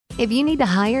If you need to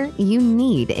hire, you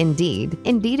need Indeed.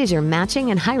 Indeed is your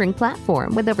matching and hiring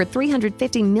platform with over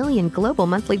 350 million global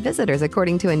monthly visitors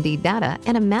according to Indeed data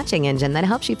and a matching engine that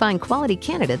helps you find quality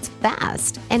candidates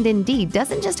fast. And Indeed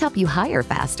doesn't just help you hire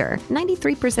faster.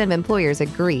 93% of employers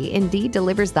agree Indeed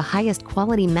delivers the highest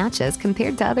quality matches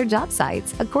compared to other job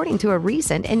sites, according to a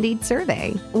recent Indeed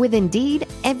survey. With Indeed,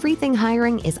 everything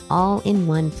hiring is all in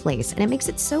one place, and it makes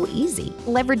it so easy.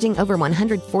 Leveraging over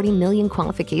 140 million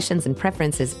qualifications and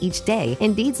preferences each day,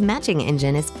 Indeed's matching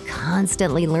engine is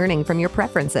constantly learning from your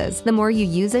preferences. The more you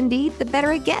use Indeed, the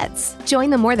better it gets. Join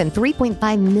the more than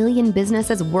 3.5 million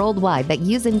businesses worldwide that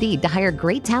use Indeed to hire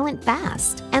great talent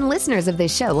fast. And listeners of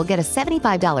this show will get a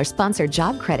 $75 sponsored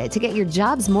job credit to get your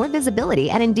jobs more visibility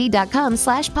at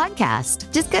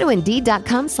Indeed.com/podcast. Just go to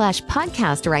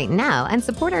Indeed.com/podcast right now and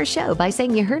support our show by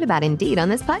saying you heard about Indeed on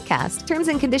this podcast. Terms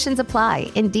and conditions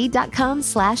apply.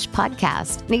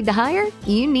 Indeed.com/podcast. Need to hire?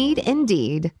 You need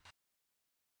Indeed.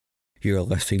 You're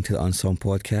listening to the Unsung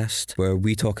Podcast, where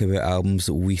we talk about albums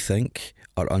that we think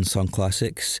are unsung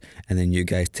classics, and then you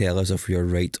guys tell us if we're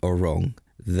right or wrong.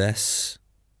 This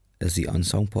is the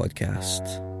Unsung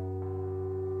Podcast.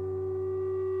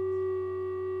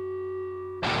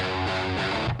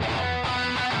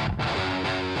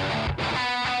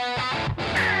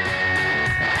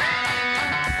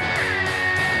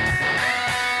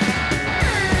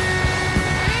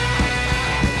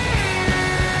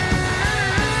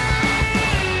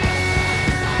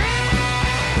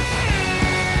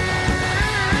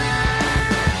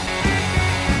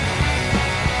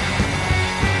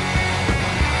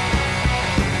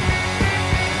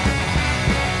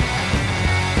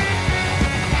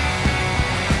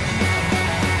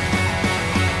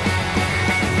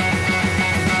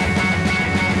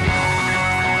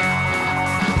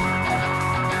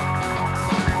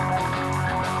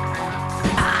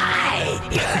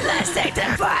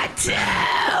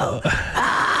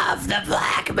 Of the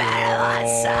Black Metal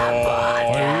Unsung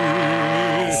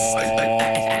Podcast.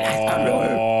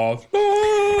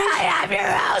 I am your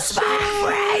host, Mark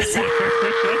Fraser.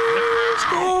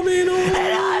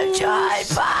 And I'm joined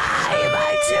by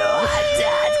my two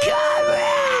undead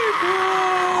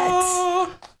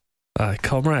comrades.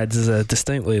 Comrades is a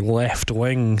distinctly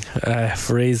left-wing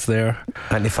phrase there.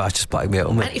 Anti-fascist black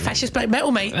metal, mate. Anti-fascist black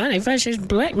metal, mate. Anti-fascist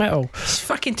black metal. It's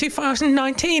fucking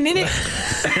 2019, innit?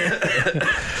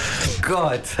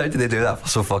 God, how did they do that for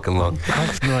so fucking long? I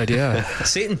have no idea.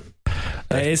 Satan.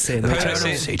 It is Satan.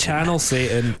 Channel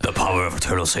Satan. The power of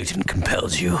eternal Satan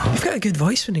compels you. You've got a good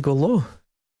voice when you go low.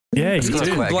 Yeah, He's you got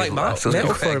do. quite a Black good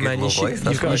metal voice. for a man.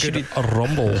 You've got a good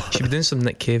rumble. Should be doing some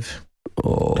Nick Cave.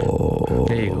 Oh,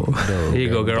 There you go. There you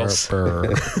go, girls.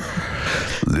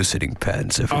 loosening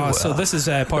pants everywhere. So this is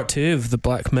part 2 of the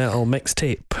Black Metal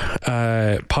Mixtape.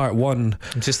 Part 1.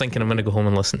 I'm just thinking I'm going to go home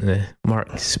and listen to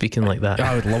Mark speaking like that.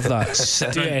 I would love that.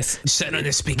 Sitting on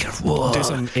the speaker. Whoa. Do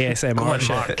some ASMR Go on, shit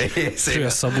Mark. through a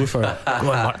subwoofer.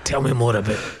 Go on, Mark. Tell me more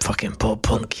about fucking pop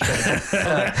punk.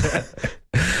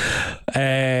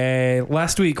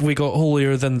 Last week we got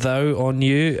Holier Than Thou on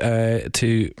you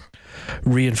to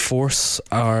reinforce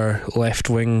our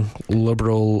left-wing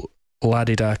liberal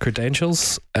la-di-da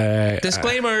credentials.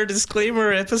 Disclaimer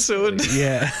episode.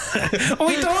 Yeah.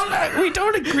 we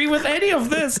don't agree with any of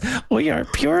this. We are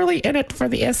purely in it for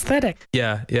the aesthetic.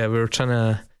 Yeah, we were trying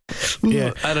to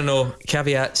I don't know,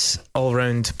 caveats all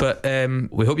round, but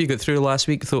we hope you got through last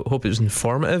week. Hope it was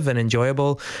informative and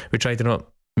enjoyable. We tried to not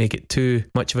make it too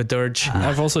much of a dirge.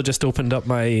 I've also just opened up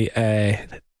my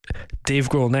Dave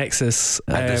Grohl Nexus.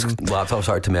 Laptop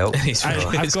started to melt.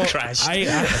 I've got crashed.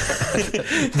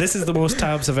 This is the most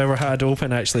tabs I've ever had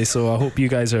open, actually, so I hope you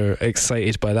guys are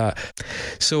excited by that.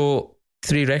 So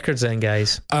 3 records then,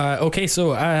 guys. Okay,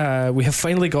 so we have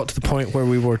finally got to the point where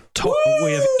we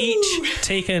have each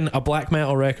taken a black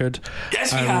metal record.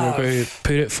 Yes, and we're going to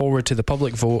put it forward to the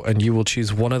public vote, and you will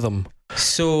choose one of them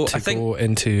so to go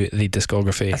into the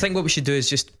discography. I think what we should do is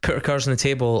just put our cards on the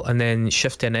table and then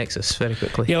shift to a Nexus very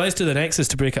quickly. Yeah, let's do the Nexus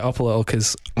to break it up a little,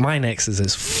 because my Nexus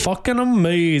is fucking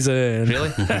amazing.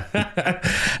 Really?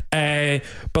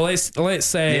 But let's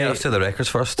say let's do the records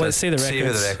first. Let's say the records. See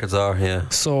who the records are. Yeah.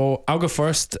 So I'll go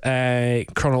first.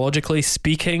 Chronologically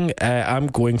speaking, I'm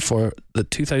going for the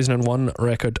 2001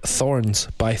 record Thorns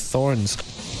by Thorns.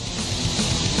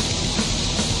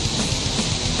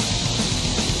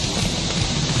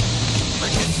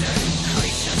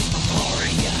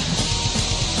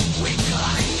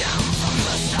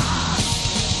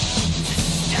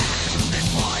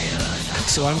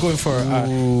 So I'm going for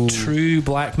a true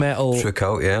black metal True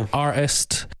cult, yeah.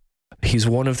 artist. He's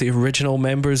one of the original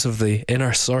members of the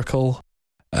Inner Circle.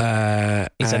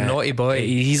 He's a naughty boy.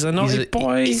 He's a naughty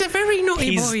boy. He's a very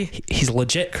naughty boy. He's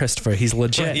legit, Christopher. He's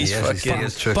legit. He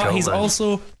is true but cult, he's man.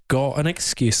 also got an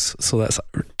excuse, so that's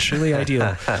truly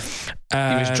ideal. He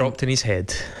was dropped in his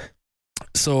head.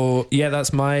 So yeah,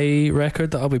 that's my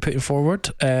record that I'll be putting forward.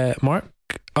 Mark?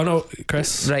 Oh no,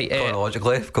 Chris. Right.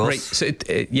 Chronologically, of course. Right. So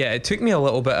it took me a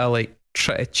little bit of like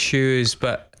try to choose,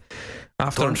 but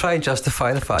after Don't try and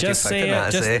justify the fact Just you're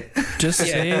picking say that. it, just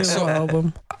say So- what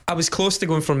album. I was close to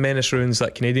going for Menace Ruins,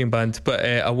 that Canadian band, but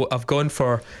I've gone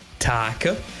for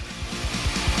Taka.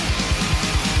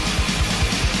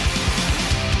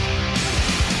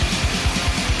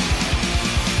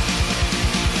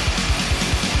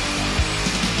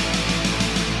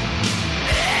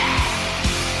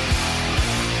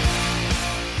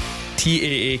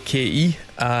 TAAKE,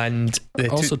 and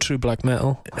Also true black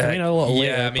metal. I mean a little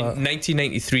later. yeah, I mean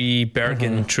 1993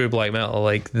 Bergen true black metal,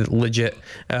 like legit,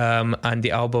 and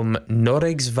the album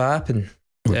Norwegian Vapen,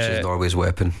 Which is Norway's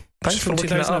weapon. Thanks from for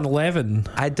looking it up. 2011.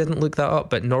 I didn't look that up,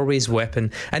 but Norway's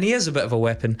weapon, and he is a bit of a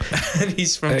weapon. And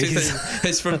he's from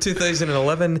it's from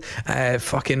 2011.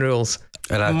 Fucking rules.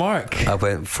 And Mark. I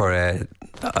went for a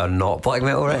not black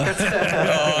metal record.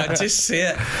 Oh, just say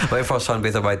it. Went for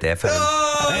Sunbather by Deafening.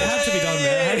 It had to be done.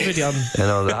 It had to be done. You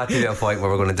know, there had to be a point where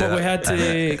we're going to do But it. we had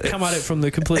to come at it from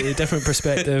the completely different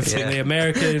perspective, from the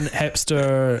American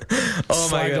hipster, Oh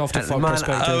my slagged God. off the And fuck man,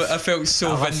 perspective. I felt so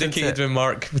I listened vindicated to- when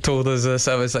Mark told us this.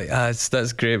 I was like,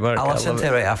 that's great, Mark. I listened love to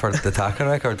it right after the Taka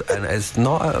record, and it's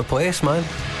not out of place, man.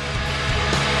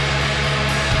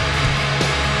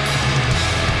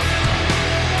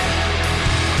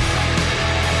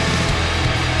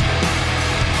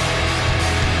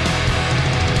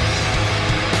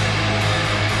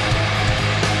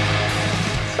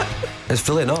 It's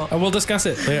really not. And we'll discuss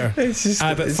it later.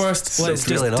 But first, let's it's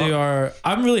really just do not. our.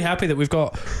 I'm really happy that we've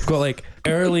got like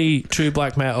early true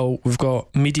black metal, we've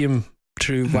got medium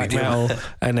true black metal,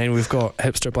 and then we've got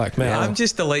hipster black metal. I'm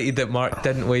just delighted that Mark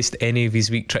didn't waste any of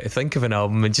his week trying to think of an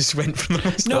album and just went from the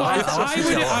most. No, I I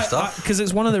listened to a lot of stuff. because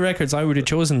it's one of the records I would have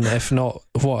chosen if not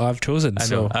what I've chosen. I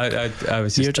So know. I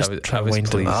was You're just. just I was trying to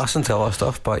pleased. I listened to a lot of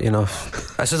stuff, but you know,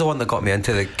 this is the one that got me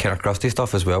into the kind of crusty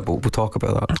stuff as well. But we'll talk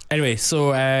about that. anyway,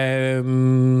 so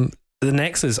the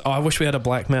Nexus. Oh, I wish we had a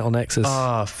black metal Nexus.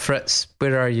 Ah, Fritz,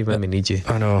 where are you when we need you?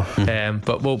 I know.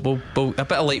 But we'll a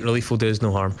bit of light relief will do us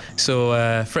no harm.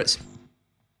 So Fritz.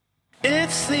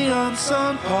 It's the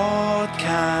Unsung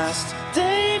Podcast.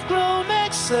 Dave Grohl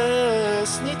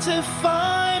Nexus need to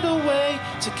find a way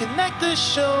to connect the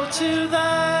show to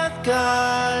that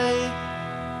guy.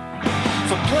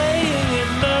 From playing in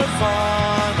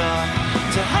Nirvana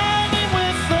to hanging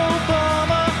with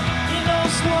Obama, he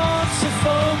knows lots of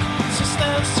folk, so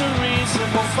stands to reason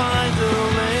we'll find a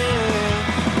link.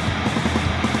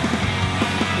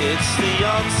 It's the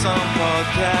Unsung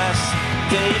Podcast.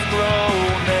 Dave Grohl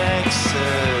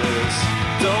Nexus.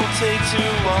 Don't take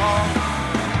too long.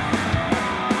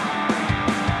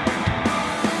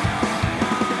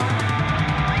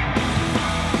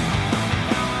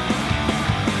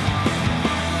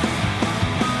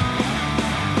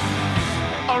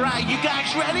 All right, you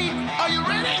guys ready? Are you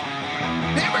ready?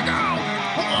 Here we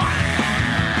go.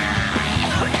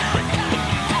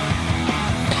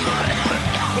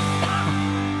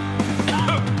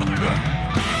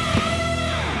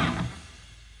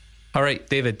 All right,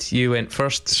 David, you went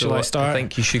first. So Shall I start? I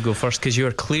think you should go first because you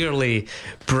are clearly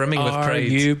brimming with Are pride.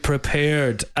 you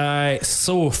prepared?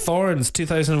 So Thorns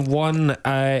 2001.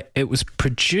 It was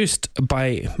produced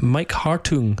by Mike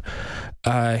Hartung,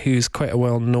 who's quite a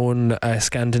well-known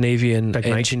Scandinavian Big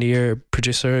Mike. engineer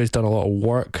producer. He's done a lot of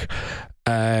work.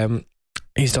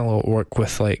 He's done a lot of work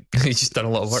with like He's just done a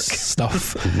lot of work.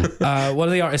 stuff. One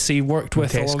of the artists he worked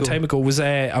with a long Tesco. time ago was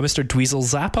a Mr. Dweezil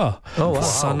Zappa, Oh, wow.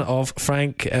 son of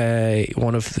Frank,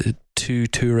 one of the two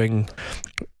touring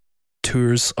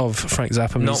tours of Frank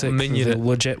Zappa Not music, Minion the It.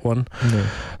 legit one. You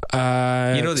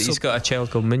know that so- he's got a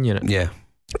child called Minion. Yeah.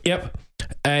 Yep.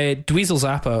 Dweezil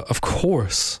Zappa, of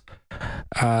course,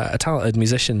 a talented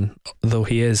musician though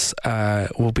he is,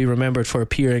 will be remembered for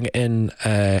appearing in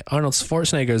Arnold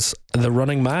Schwarzenegger's The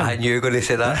Running Man. I knew you were going to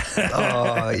say that.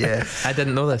 Oh, yeah. I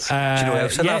didn't know this. Do you know who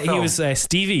else in yeah, that he film? was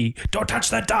Stevie. Don't touch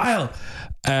that dial.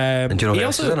 And do you know he who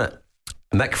else is also- in it?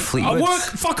 Mick Oh, Fleetwood. work!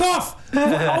 Fuck off!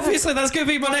 Well, obviously, that's going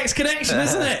to be my next connection,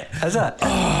 isn't it? Is it?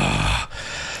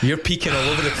 You're peeking all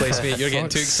over the place, mate. You're getting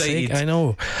too Fuck's excited. sake, I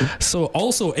know. So,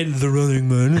 also in The Running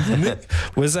Man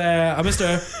was a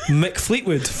Mr. Mick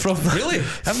Fleetwood from Really?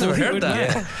 I've never heard Fleetwood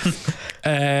that. Mac.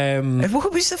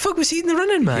 What was the fuck was he in the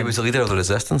running, man? He was the leader of the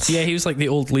resistance. Yeah, he was like the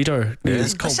old leader. He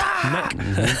was called Huzzah!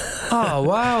 Mick. Oh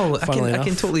wow, I Funnily can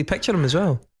enough. totally picture him as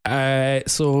well.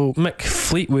 So Mick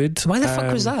Fleetwood. Why the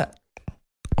fuck was that?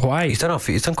 Why? He's done quite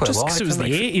Just a lot. 'cause it was the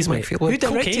 80s, mate. Who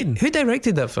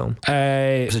directed that film?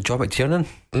 Was it John McTiernan?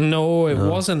 No, it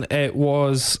wasn't. It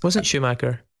was Wasn't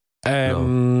Schumacher?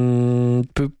 boo,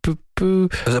 boo, boo.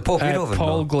 Was it Paul Verhoeven?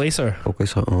 Paul Glaser. Paul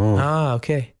Glaser. Oh. Ah,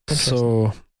 okay.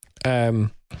 So,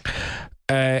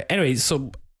 anyway,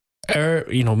 so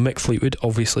Mick Fleetwood,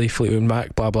 obviously Fleetwood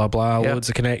Mac, blah blah blah, Yep. loads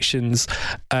of connections.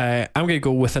 I'm going to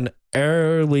go with an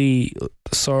early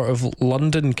sort of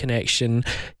London connection.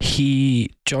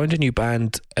 He joined a new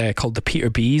band called the Peter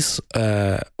Bees.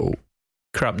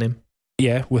 Crap name.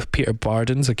 Yeah, with Peter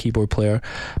Bardens, a keyboard player,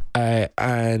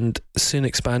 and soon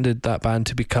expanded that band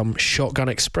to become Shotgun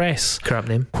Express, Crap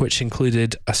name. which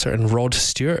included a certain Rod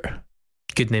Stewart.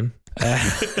 Good name.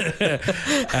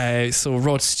 So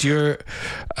Rod Stewart,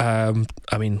 I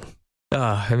mean,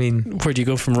 where do you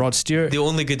go from Rod Stewart? The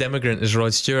only good immigrant is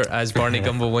Rod Stewart, as Barney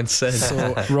Gumble once said.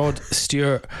 So Rod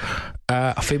Stewart,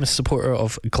 a famous supporter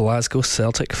of Glasgow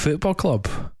Celtic Football Club.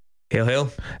 Hail,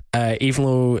 hail. Even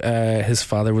though his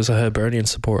father was a Hibernian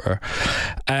supporter.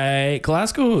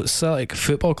 Glasgow Celtic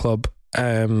Football Club,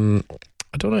 I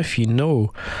don't know if you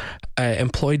know,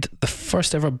 employed the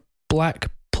first ever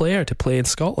black player to play in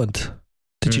Scotland.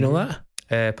 Did you know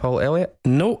that? Paul Elliott?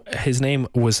 No, his name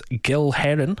was Gil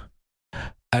Heron,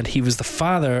 and he was the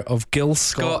father of Gil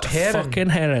Scott Heron. fucking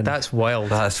Heron. That's wild.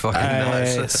 That's fucking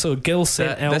nuts. So Gil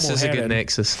St. Elmo This is Heron, a good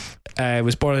nexus.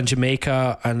 was born in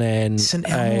Jamaica, and then St.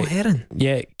 Elmo Heron.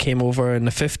 yeah, came over in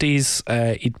the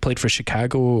 50s. He'd played for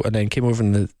Chicago, and then came over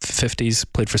in the 50s,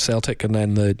 played for Celtic, and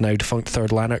then the now defunct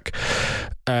Third Lanark.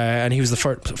 And he was the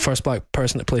first black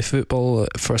person to play football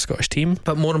for a Scottish team.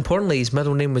 But more importantly, his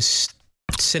middle name was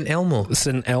St. Elmo.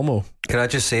 St. Elmo. Can I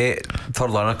just say, Third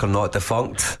Lanark are not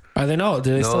defunct. Are they not?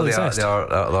 Do they still No, they exist? are.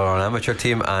 They're an amateur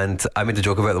team, and I made a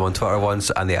joke about them on Twitter once,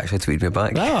 and they actually tweeted me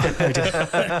back. Oh,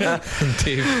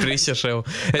 Dave, brace yourself.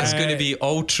 It's going to be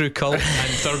all True Cult and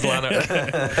Third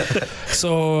Lanark.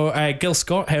 so Gil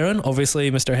Scott Heron, obviously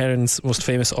Mr. Heron's most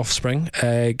famous offspring.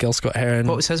 Gil Scott Heron.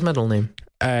 What was his middle name?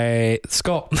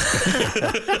 Scott.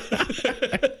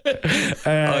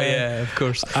 Oh yeah, of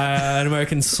course. An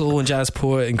American soul and jazz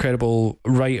poet, incredible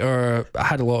writer,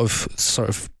 had a lot of sort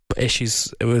of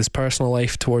issues with his personal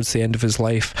life towards the end of his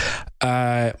life.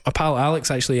 My pal Alex,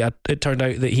 actually, it turned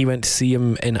out that he went to see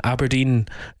him in Aberdeen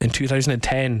in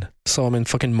 2010, saw him in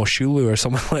fucking Moshulu or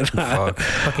something like that.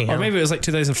 Fucking Or hell. maybe it was like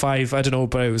 2005, I don't know,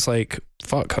 but it was like,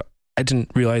 fuck, I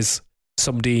didn't realise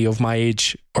somebody of my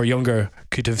age or younger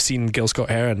could have seen Gil Scott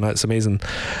Heron. That's amazing.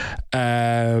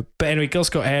 But anyway, Gil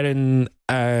Scott Heron,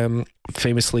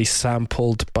 famously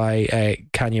sampled by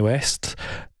Kanye West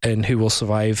in Who Will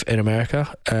Survive in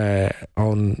America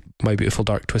on My Beautiful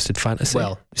Dark Twisted Fantasy.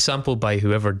 Well, sampled by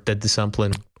whoever did the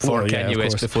sampling for Well, yeah, Kanye of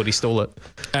West course. before he stole it.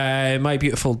 My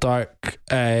Beautiful Dark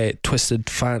Twisted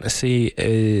Fantasy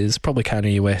is probably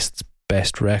Kanye West's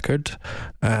best record,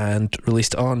 and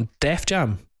released on Def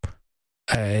Jam.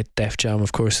 Def Jam,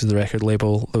 of course, is the record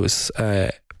label that was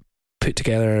put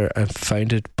together and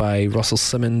founded by Russell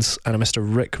Simmons and a Mr.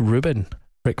 Rick Rubin.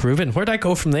 Rick Rubin. Where'd I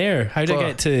go from there? How did I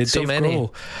get to so Dave many.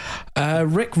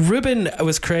 Grohl? Rick Rubin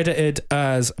was credited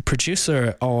as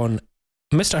producer on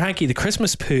Mr. Hanky the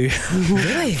Christmas Poo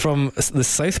Really? from the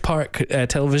South Park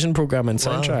television program and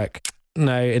soundtrack.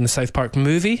 Now, in the South Park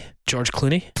movie, George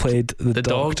Clooney played the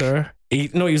dog? doctor. He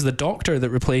was the doctor that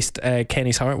replaced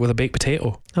Kenny's heart with a baked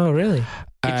potato. Oh, really?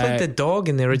 He played the dog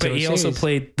in the original But he series. also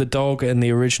played the dog in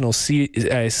the original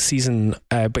season,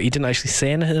 but he didn't actually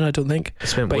say anything, I don't think.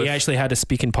 Just went But with. he actually had a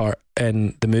speaking part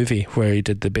in the movie where he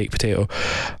did the baked potato.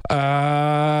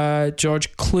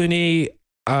 George Clooney,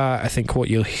 I think what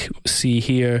you'll see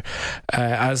here,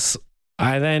 as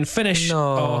I then finish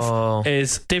off,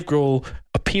 is Dave Grohl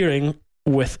appearing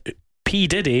with P.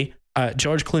 Diddy at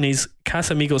George Clooney's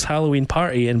Casamigos Halloween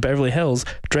party in Beverly Hills,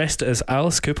 dressed as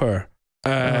Alice Cooper.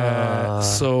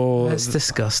 So That's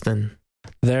disgusting.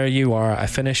 there you are. I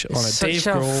finish on a Such Dave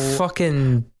a Grohl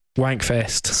fucking wank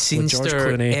fest with George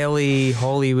scenester, Clooney. LA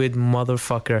Hollywood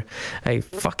motherfucker. Like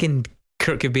fucking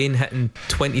Kurt Cobain hitting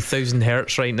 20,000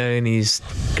 hertz right now in his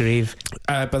grave.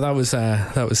 But that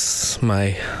was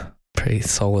my pretty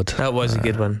solid. That was a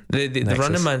good one. The Nexus.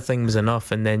 Running Man thing was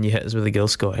enough, and then you hit us with the Gil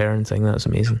Scott Heron thing. That was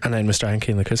amazing. And then Mr.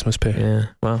 Hanky and the Christmas Poo. Yeah,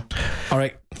 well. All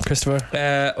right, Christopher.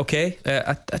 Okay.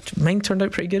 Mine turned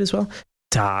out pretty good as well.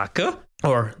 Taka,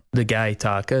 or the guy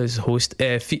Taka, is host,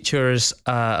 features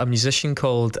a musician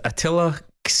called Attila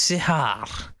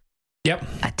Ksihar. Yep.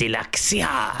 Attila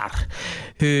Xiar,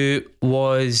 who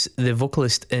was the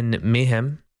vocalist in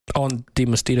Mayhem. On Die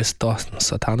Mysterious Dos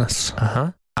Satanas.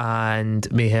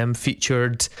 And Mayhem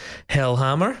featured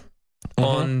Hellhammer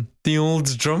on the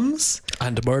old drums.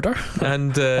 And murder.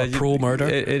 And pro-murder.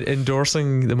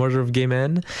 Endorsing the murder of gay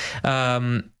men.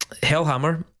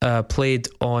 Hellhammer played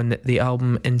on the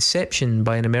album Inception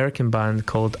by an American band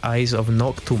called Eyes of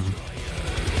Noctum.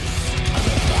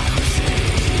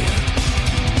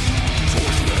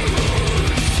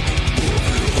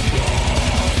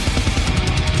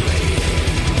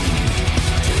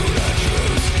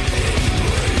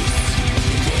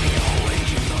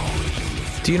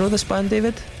 Do you know this band,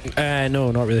 David?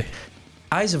 No, not really.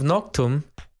 Eyes of Noctum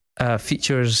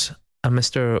features a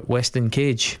Mr. Weston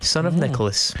Cage, son of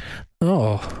Nicholas.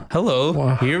 Oh. Hello.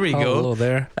 Wow. Here we go. Hello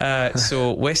there.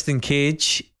 So Weston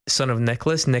Cage, son of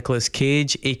Nicholas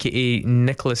Cage, aka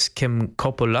Nicholas Kim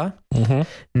Coppola.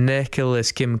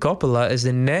 Nicholas Kim Coppola is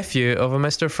the nephew of a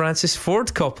Mr. Francis Ford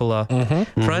Coppola.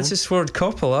 Francis Ford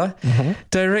Coppola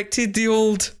directed the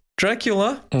old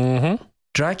Dracula.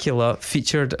 Dracula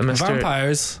featured a Mr.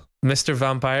 Vampires. Mr.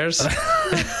 Vampires.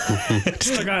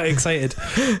 Just got excited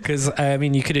because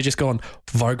you could have just gone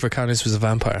Varg Vikernes was a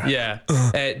vampire. Yeah.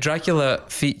 Dracula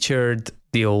featured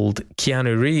the old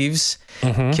Keanu Reeves.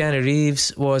 Keanu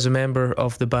Reeves was a member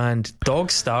of the band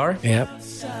Dogstar. Yep.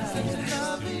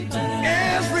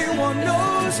 Everyone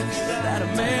knows that a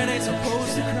man ain't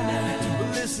supposed to cry. But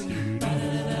listen,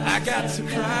 I got to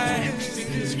cry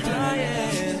because crying.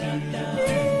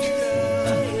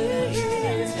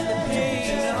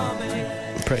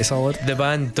 Pretty solid. The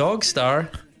band Dogstar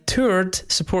toured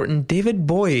supporting David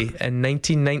Bowie in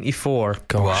 1994.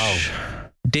 Gosh. Wow.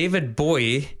 David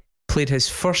Bowie played his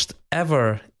first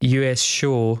ever US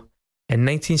show in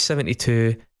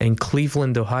 1972 in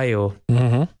Cleveland, Ohio.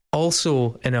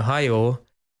 Also in Ohio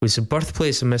was the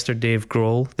birthplace of Mr. Dave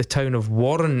Grohl, the town of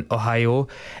Warren, Ohio,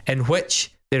 in which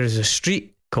there is a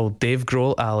street called Dave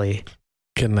Grohl Alley.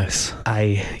 Goodness.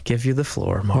 I give you the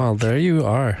floor, Mark. Well, there you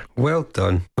are. Well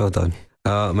done.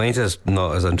 Mine's is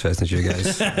not as interesting as you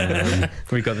guys.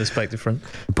 We got this back to front.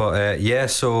 But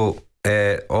so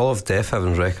all of Death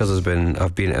Heaven's records have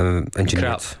been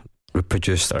engineered,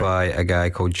 produced by a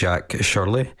guy called Jack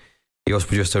Shirley. He also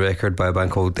produced a record by a band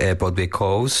called Broadway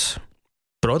Calls.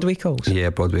 Broadway Calls?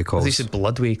 Yeah, Broadway Calls. These are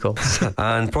Bloodway Calls.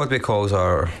 And Broadway Calls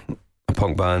are a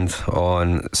punk band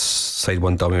on Side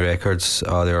One Dummy Records.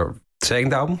 Their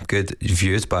second album, Good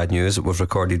Views, Bad News, was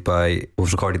recorded at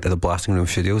the Blasting Room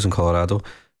Studios in Colorado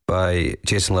by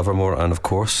Jason Livermore and, of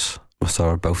course,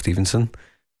 Mr. Bill Stevenson,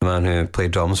 the man who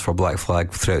played drums for Black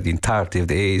Flag throughout the entirety of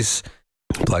the 80s.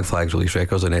 Black Flag's released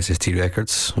records on SST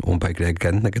Records, owned by Greg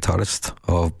Ginn, the guitarist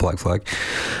of Black Flag.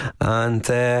 And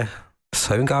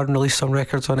Soundgarden released some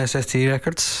records on SST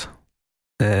Records.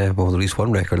 At least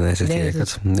one record on SST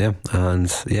Records. Yeah, and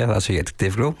that's how you get to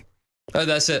Dave Grohl. Oh,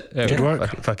 that's it. Good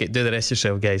work. Fuck it. Do the rest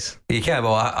yourself, guys. You can.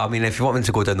 Well, I mean, if you want me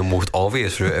to go down the most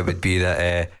obvious route, it would be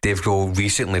that Dave Grohl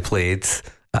recently played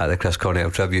at the Chris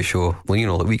Cornell tribute show, like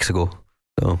weeks ago.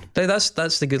 So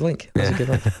that's the good link. That's a good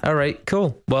link. All right,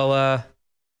 cool. Well,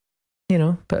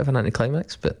 bit of an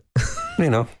anticlimax, but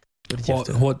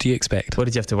What do you expect? What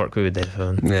did you have to work with Dave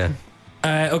Heaven?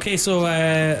 Yeah. Okay, so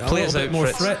Play a us little bit out, more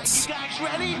Fritz. Fritz. You guys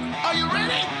ready? Are you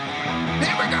ready?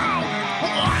 Here we go.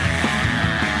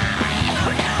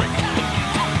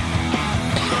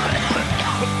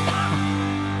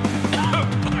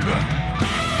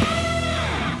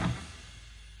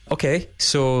 Okay,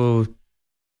 so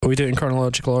Are we doing it in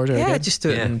chronological order again? just do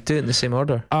it in the same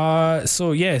order.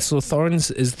 So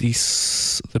Thorns is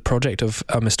the project of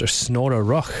Mr. Snorre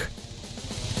Ruch.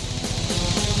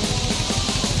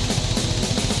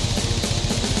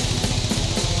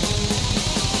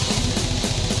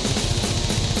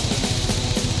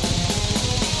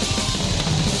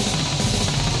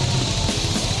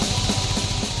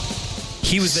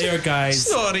 He was there, guys.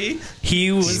 Sorry.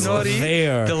 He was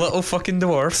there. The little fucking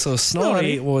dwarf. So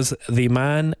Snorri was the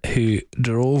man who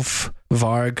drove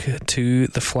Varg to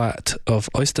the flat of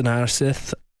Oystein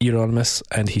Arsith, Euronymous,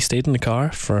 and he stayed in the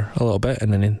car for a little bit,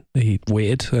 and then he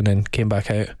waited, and then came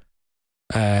back out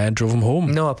and drove him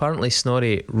home. No, apparently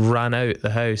Snorri ran out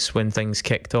the house when things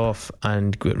kicked off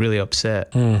and got really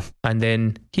upset, and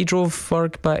then he drove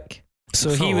Varg back.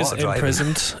 So he was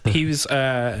imprisoned. He was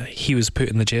put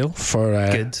in the jail for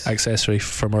accessory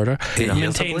for murder. He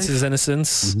maintains his innocence,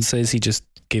 says he just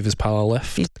gave his pal a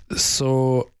lift.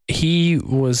 So he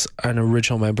was an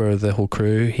original member of the whole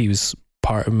crew. He was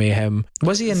part of Mayhem.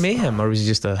 Was he in Mayhem, or was he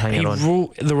just a hanger on?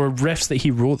 There were riffs that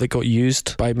he wrote that got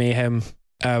used by Mayhem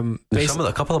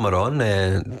A couple of them are on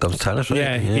Dubs Tennis,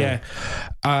 right?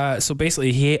 Yeah. So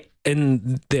basically, he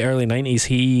in the early 90s,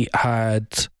 he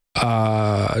had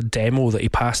a demo that he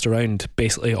passed around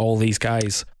basically all these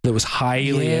guys that was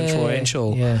highly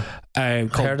influential. I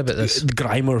heard about this.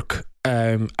 Grimork,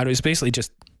 and it was basically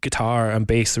just guitar and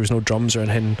bass. There was no drums or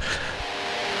anything.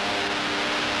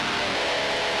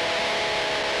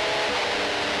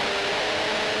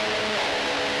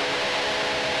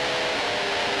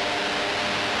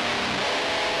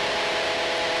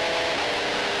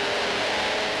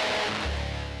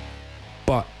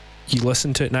 But you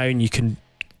listen to it now and you can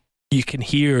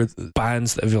hear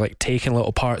bands that have like taken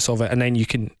little parts of it, and then you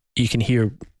can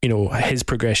hear, you know, his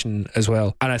progression as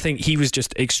well. And I think he was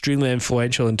just extremely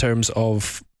influential in terms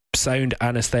of sound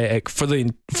and aesthetic for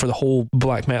the whole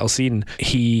black metal scene.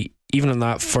 He, even on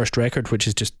that first record, which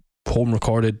is just home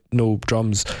recorded, no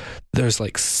drums, there's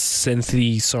like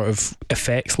synthy sort of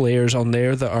effects layers on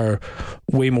there that are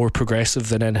way more progressive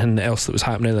than anything else that was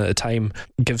happening at the time.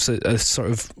 Gives it a sort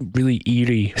of really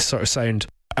eerie sort of sound,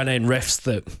 and then riffs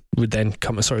that would then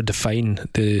come to sort of define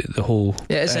the whole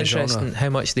it's interesting genre. How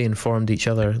much they informed each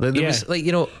other. There was, like,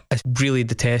 you know, I really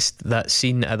detest that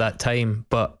scene at that time,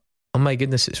 but oh my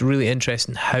goodness, it's really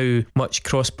interesting how much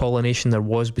cross-pollination there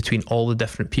was between all the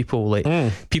different people. Like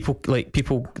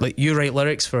people like you write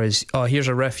lyrics for us. Oh, here's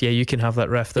a riff. Yeah, you can have that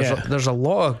riff. There's a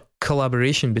lot of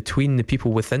collaboration between the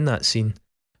people within that scene.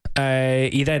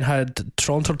 He then had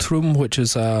trve, which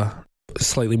is a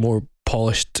slightly more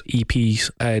polished EP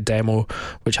demo,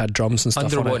 which had drums and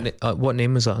stuff under on it. What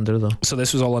name was that under though? So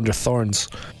this was all under Thorns.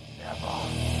 Never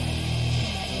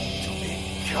to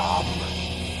become.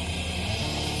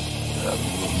 The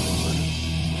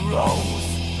moon rose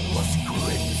and was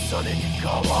crimson in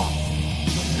color,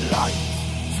 like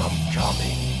some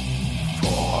coming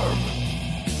form.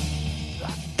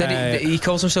 Did he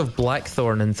calls himself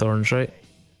Blackthorn in Thorns, right?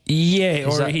 Yeah,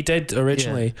 or he did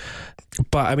originally.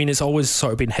 But I mean, it's always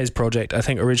sort of been his project. I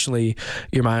think originally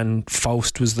your man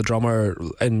Faust was the drummer,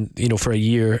 and you know, for a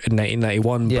year in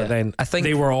 1991. But then I think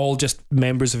they were all just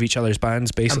members of each other's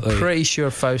bands, basically. I'm pretty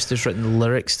sure Faust has written the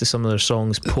lyrics to some of their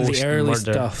songs post the early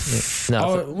murder stuff. Yeah.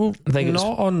 No, I think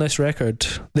not on this record.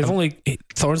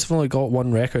 Thorns have only got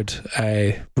one record,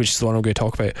 which is the one I'm going to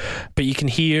talk about. But you can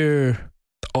hear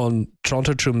on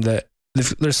trve that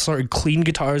there's sort of clean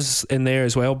guitars in there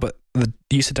as well, but the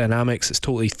use of dynamics is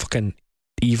totally fucking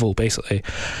evil, basically.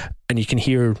 And you can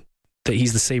hear that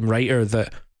he's the same writer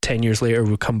that 10 years later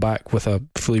would come back with a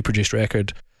fully produced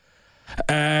record.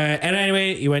 And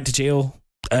anyway, he went to jail,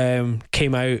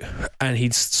 came out, and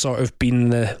he'd sort of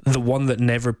been the one that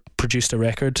never produced a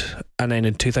record. And then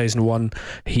in 2001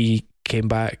 he came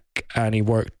back and he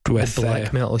worked with the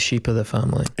black metal sheep of the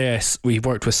family. Yes, we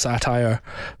worked with Satire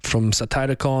from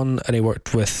Satyricon, and he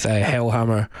worked with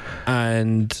Hellhammer,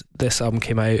 and this album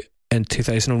came out in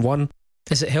 2001.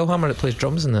 Is it Hellhammer that plays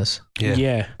drums in this?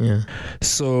 Yeah.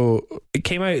 So it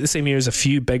came out the same year as a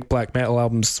few big black metal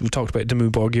albums. We talked about Dimmu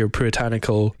Borgir,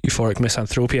 Puritanical, Euphoric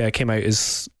Misanthropia. It came out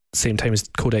as same time as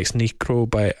Codex Necro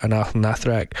by Anath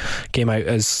Nathrak. Came out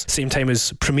as same time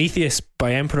as Prometheus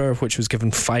by Emperor, which was given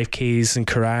 5Ks, and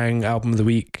Kerrang! Album of the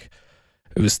Week.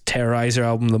 It was Terrorizer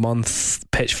Album of the Month.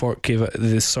 Pitchfork gave it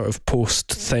this sort of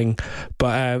post thing.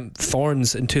 But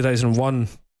Thorns in 2001,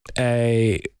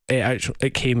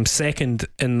 it came second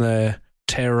in the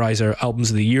Terrorizer Albums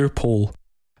of the Year poll.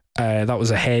 That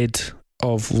was ahead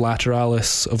of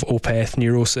Lateralis, of Opeth,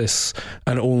 Neurosis,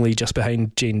 and only just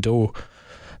behind Jane Doe.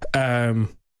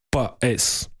 But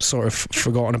it's sort of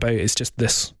forgotten about. It's just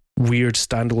this weird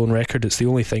standalone record. It's the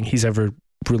only thing he's ever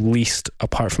released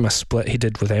apart from a split he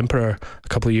did with Emperor a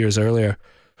couple of years earlier.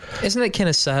 Isn't it kind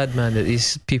of sad, man, that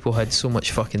these people had so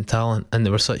much fucking talent and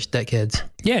they were such dickheads?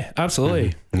 Yeah,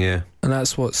 absolutely. Yeah. And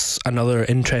that's what's another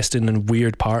interesting and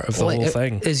weird part of the whole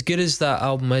thing. As good as that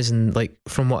album is, and like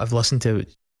from what I've listened to,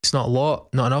 it's not a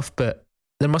lot, not enough, but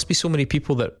there must be so many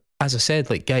people that, as I said,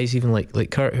 like guys even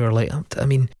like Kurt, who are like, I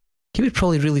mean, he would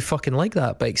probably really fucking like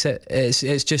that, but it's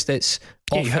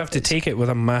you have to take it with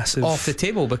a massive off the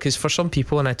table, because for some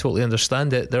people, and I totally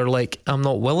understand it, they're like, I'm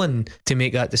not willing to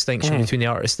make that distinction between the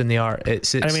artist and the art.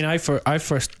 It's I mean, I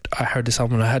heard this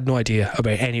album and I had no idea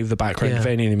about any of the background of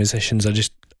any of the musicians.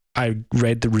 I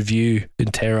read the review in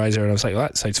Terrorizer and I was like,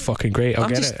 that sounds fucking great, I'll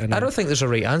get it. And I don't think there's a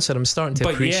right answer. I'm starting to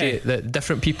appreciate that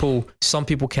different people, some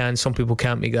people can, some people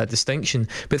can't make that distinction.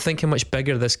 But think how much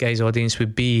bigger this guy's audience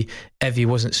would be if he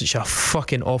wasn't such a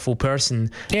fucking awful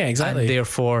person. Yeah, exactly. And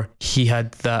therefore he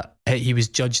was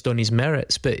judged on his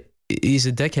merits. But he's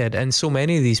a dickhead. And so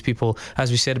many of these people,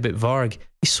 as we said about Varg,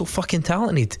 he's so fucking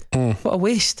talented. What a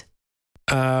waste.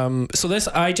 So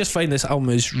I just find this album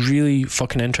is really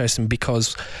fucking interesting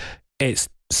because it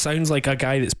sounds like a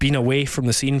guy that's been away from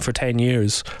the scene for 10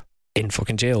 years in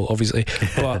fucking jail, obviously.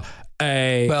 But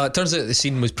well, it turns out the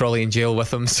scene was probably in jail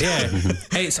with him. So. Yeah,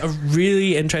 it's a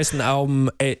really interesting album.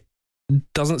 It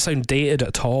doesn't sound dated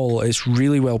at all. It's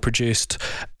really well produced.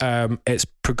 It's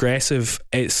progressive.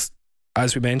 It's,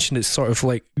 as we mentioned, it's sort of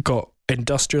like got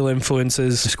industrial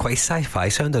influences. It's quite sci-fi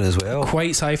sounding as well. Quite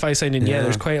sci-fi sounding, yeah.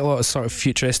 There's quite a lot of sort of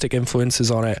futuristic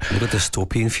influences on it. A bit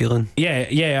dystopian feeling. Yeah,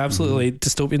 absolutely.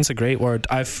 Dystopian's a great word.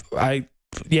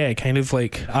 Kind of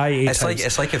like it's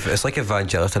like if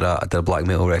Vangelis did a black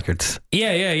metal record.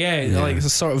 Yeah. Like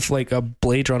it's sort of like a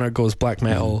Blade Runner goes black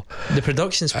metal. The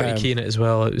production's pretty key in it as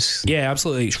well. It was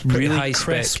absolutely. It's really high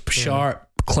crisp, spec, sharp,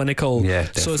 clinical. Yeah,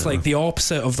 so it's like the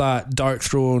opposite of that Dark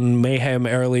Throne Mayhem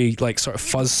early like sort of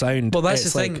fuzz sound. Well, that's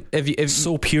it's the thing. Like, if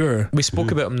so pure. We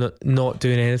spoke about him not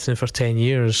doing anything for 10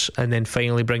 years and then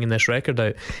finally bringing this record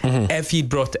out. If he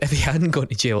hadn't gone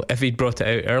to jail, if he'd brought it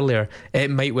out earlier,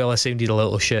 it might well have sounded a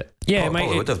little shit. Yeah,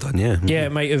 it would have done. Yeah,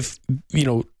 it might have.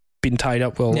 Been tied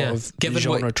up with a lot of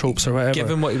genre tropes or whatever.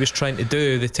 Given what he was trying to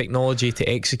do, the technology to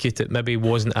execute it maybe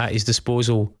wasn't at his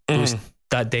disposal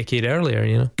that decade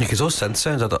earlier, Because those synth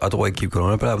sounds, I don't want to keep going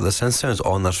on about that, but the synth sounds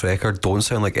on this record don't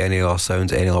sound like any other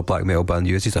sounds any other black metal band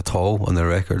uses at all on their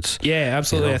records. Yeah,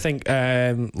 absolutely. I think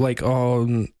like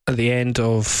on at the end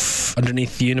of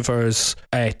Underneath the Universe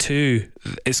 2,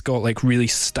 it's got like really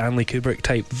Stanley Kubrick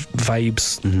type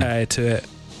vibes to it.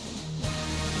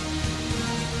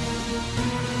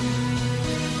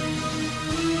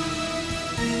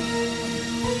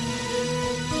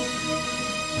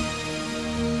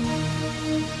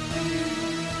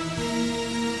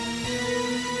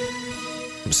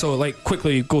 So like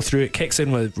quickly go through it, kicks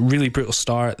in with a really brutal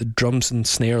start, the drums and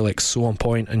snare like so on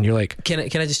point, and you're like, can I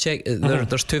just check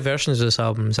there's two versions of this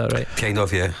album, is that right? Kind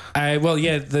of, yeah.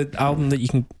 The album that you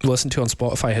can listen to on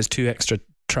Spotify has 2 extra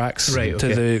tracks to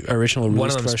the original release version. One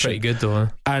of them's pretty good though,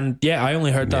 and I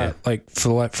only heard that like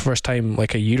for the first time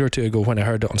like a year or two ago when I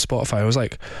heard it on Spotify. I was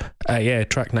like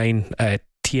track 9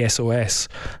 TSOS,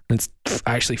 and it's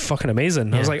actually fucking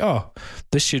amazing. I was like, oh,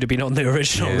 this should have been on the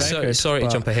original record. Sorry to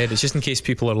jump ahead, it's just in case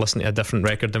people are listening to a different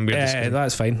record than we're discussing.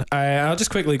 That's fine. I'll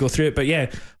just quickly go through it, but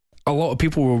a lot of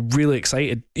people were really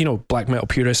excited. Black metal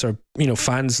purists or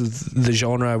fans of the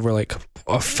genre were like,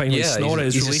 oh, finally Snorri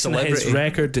is releasing his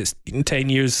record. It's 10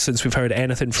 years since we've heard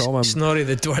anything from him. Snorri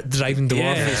the driving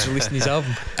dwarf is releasing his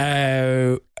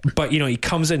album. But he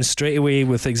comes in straight away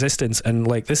with Existence, and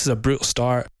like this is a brutal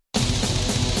start.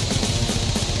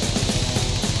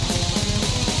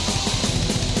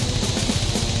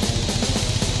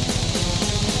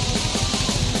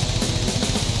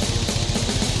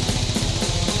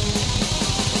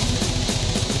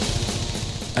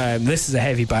 This is a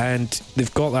heavy band.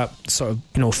 They've got that sort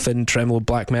of thin tremolo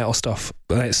black metal stuff,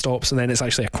 but then it stops, and then it's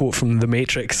actually a quote from The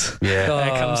Matrix. Yeah,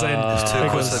 it comes in. There's 2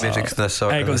 quotes of The Matrix in this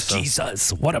song. It goes,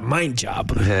 Jesus, what a mind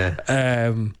job.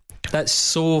 Yeah. That's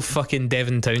so fucking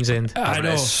Devin Townsend. I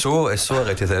know. It's so like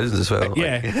 2000s as well.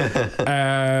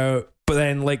 Yeah. But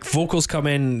then like vocals come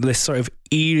in, this sort of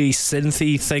eerie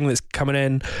synthy thing that's coming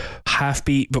in, half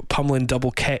beat but pummeling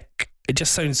double kick. It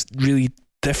just sounds really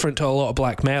different to a lot of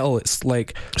black metal. It's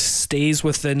like stays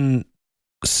within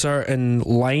certain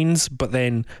lines, but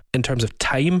then in terms of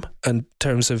time, in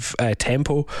terms of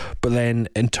tempo, but then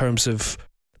in terms of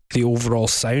the overall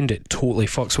sound, it totally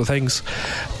fucks with things.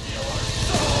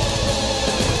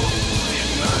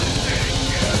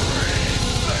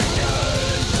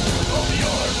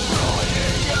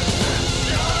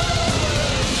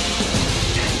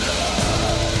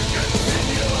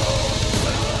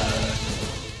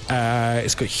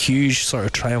 It's got huge sort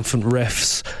of triumphant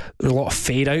riffs. There's a lot of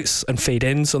fade outs and fade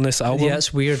ins on this album. Yeah,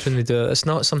 it's weird when they do it. It's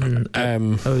not something I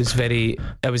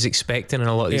was expecting in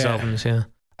a lot of these albums. Yeah,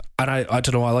 and I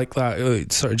don't know. I like that.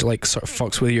 It sort of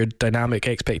fucks with your dynamic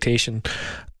expectation.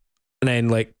 And then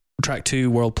like track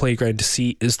 2, World Playground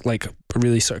Deceit, is like a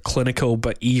really sort of clinical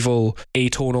but evil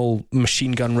atonal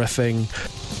machine gun riffing.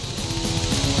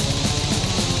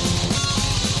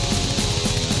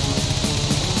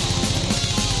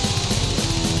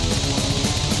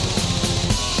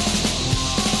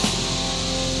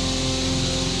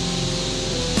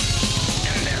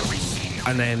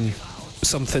 And then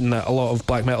something that a lot of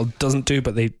black metal doesn't do,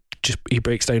 but he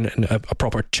breaks down in a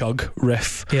proper chug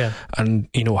riff. Yeah. And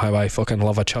you know how I fucking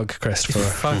love a chug, Christopher.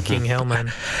 Fucking hell,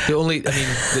 man.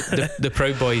 The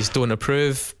Proud Boys don't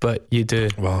approve, but you do.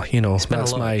 Well,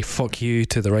 that's my fuck you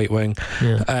to the right wing.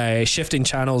 Yeah. Shifting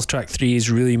Channels, track 3 is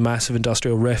really massive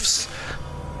industrial riffs.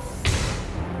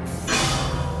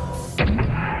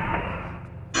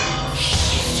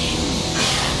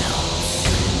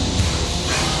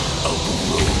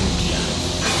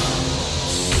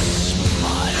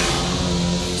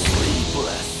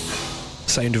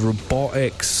 sound of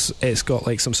robotics. It's got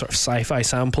like some sort of sci-fi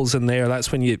samples in there.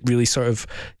 That's when you really sort of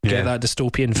get that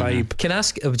dystopian vibe. Can I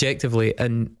ask objectively,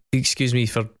 and excuse me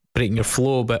for breaking your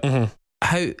flow, but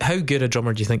how good a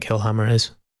drummer do you think Hillhammer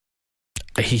is?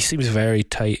 He seems very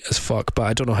tight as fuck, but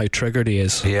I don't know how triggered he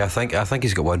is. Yeah, I think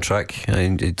he's got one track,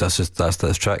 and that's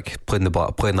his track. Playing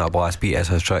that blast beat is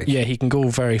his track. Yeah, he can go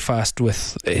very fast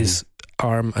with his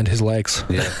arm and his legs.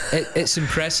 Yeah, it's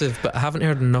impressive, but I haven't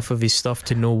heard enough of his stuff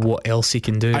to know what else he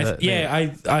can do.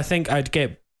 I think I'd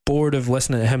get bored of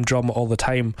listening to him drum all the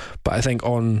time, but I think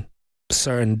on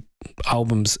certain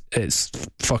albums it's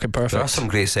fucking perfect. There are some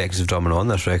great sections of drumming on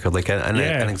this record, like in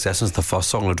existence. The first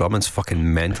song, the drumming's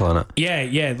fucking mental in it.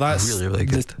 Yeah, that's really, really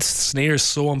good. The snare's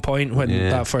so on point when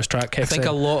that first track kicks in. I think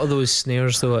a lot of those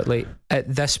snares though, like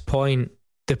at this point,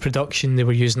 the production, they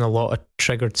were using a lot of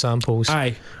triggered samples.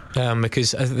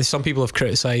 Because some people have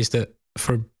criticised it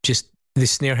for just the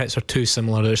snare hits are too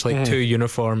similar. There's like too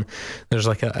uniform. There's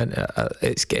like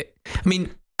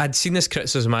I'd seen this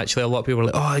criticism actually. A lot of people were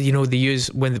like, oh, they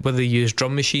use whether they use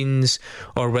drum machines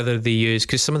or whether they use,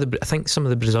 because I think some of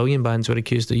the Brazilian bands were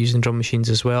accused of using drum machines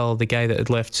as well. The guy that had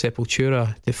left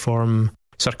Sepultura to form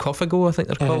Sarcophago, I think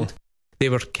they're called. They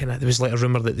were there was like a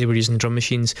rumour that they were using drum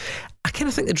machines. I kind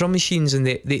of think the drum machines and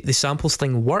the samples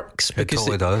thing works because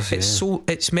it totally does,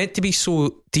 it's meant to be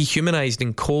so dehumanised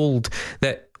and cold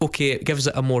that it gives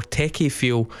it a more techie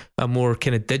feel, a more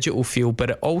kind of digital feel, but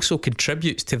it also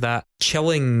contributes to that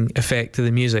chilling effect of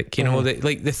the music. You know,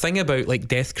 the thing about like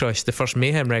Death Crush, the first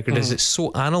Mayhem record, is it's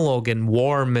so analog and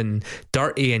warm and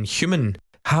dirty and human.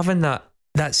 Having that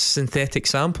synthetic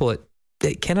sample,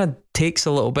 it kind of takes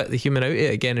a little bit of the human out of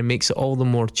it again and makes it all the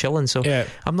more chilling. So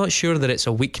I'm not sure that it's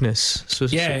a weakness.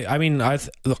 I mean, I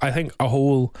think a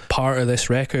whole part of this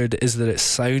record is that it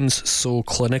sounds so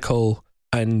clinical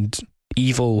and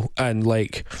evil and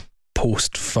like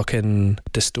post fucking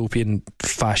dystopian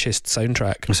fascist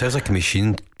soundtrack. It sounds like a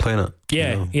machine playing it.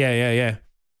 Yeah.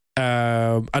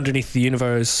 Underneath the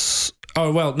Universe.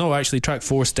 Oh well, no, actually, track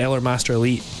 4, Stellar Master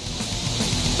Elite.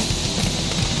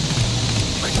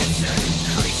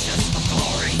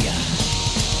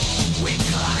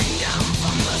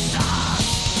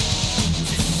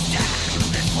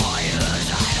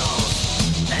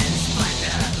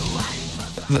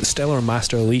 That Stellar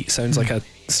Master Elite sounds like a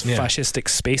fascistic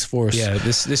space force. Yeah,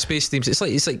 the space themes. It's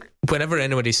like whenever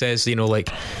anybody says, like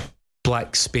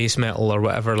black space metal or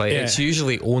whatever, like it's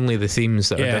usually only the themes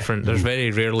that are different. There's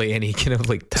very rarely any kind of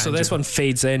like tangible. So this one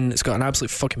fades in. It's got an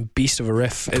absolute fucking beast of a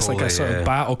riff. It's like a sort of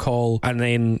battle call, and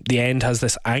then the end has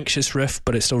this anxious riff,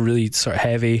 but it's still really sort of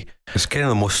heavy. It's kind of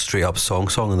the most straight up song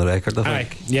on the record, I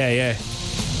think. Yeah.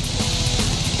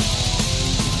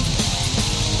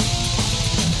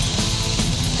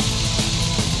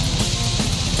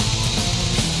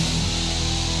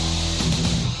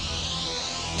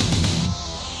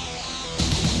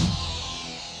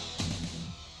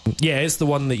 Yeah, it's the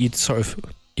one that you'd sort of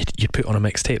you'd put on a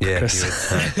mixtape, Chris.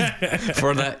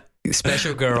 For that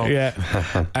special girl. Yeah.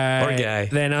 Or guy.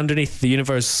 Then Underneath the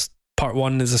Universe, part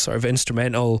 1 is a sort of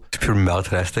instrumental. It's pure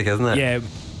militaristic, isn't it? Yeah.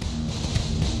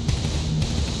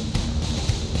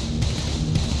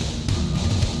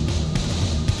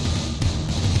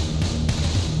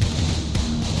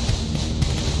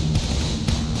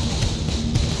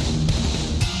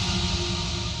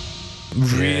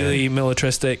 Really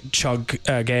militaristic chug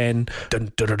again.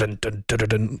 Dun, dun, dun, dun, dun,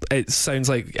 dun. It sounds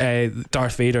like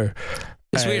Darth Vader.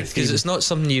 It's weird because it's not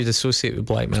something you'd associate with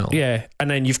black metal. Yeah, and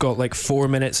then you've got like 4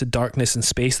 minutes of darkness and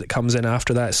space that comes in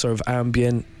after that, sort of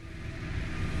ambient.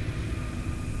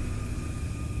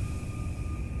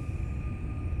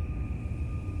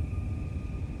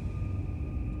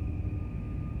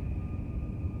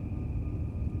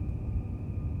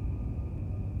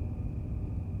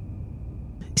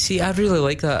 See, I really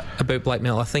like that about black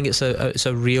metal. I think it's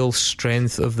a real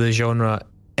strength of the genre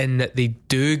in that they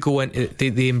do go into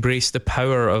they embrace the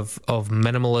power of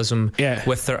minimalism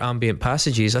with their ambient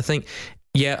passages. I think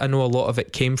I know a lot of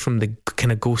it came from the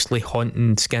kind of ghostly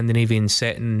haunting Scandinavian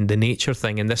setting, the nature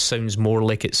thing, and this sounds more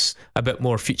like it's a bit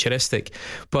more futuristic,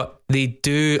 but they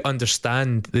do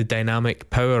understand the dynamic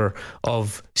power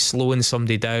of slowing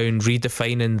somebody down,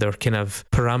 redefining their kind of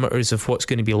parameters of what's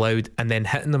going to be loud and then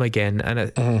hitting them again,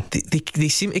 and they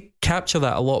seem to capture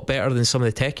that a lot better than some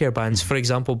of the techier bands. For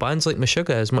example, bands like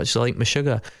Meshuggah, as much as I like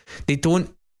Meshuggah, they don't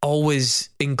always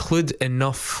include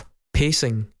enough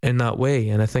pacing in that way,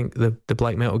 and I think the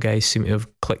black metal guys seem to have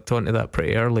clicked onto that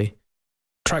pretty early.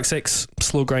 Track 6,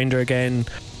 Slow Grinder again.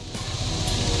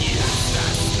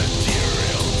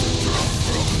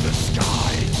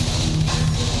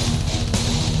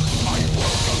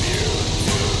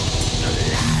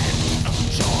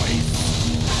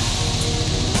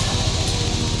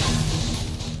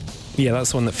 Yeah,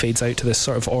 that's the one that fades out to this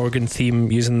sort of organ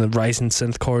theme using the rising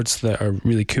synth chords that are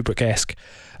really Kubrick-esque.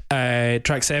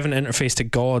 Track 7, Interface to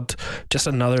God, just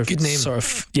another good name. Sort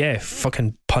of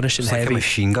fucking punishing It's heavy. like a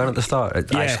machine gun at the start.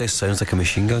 It actually sounds like a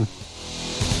machine gun.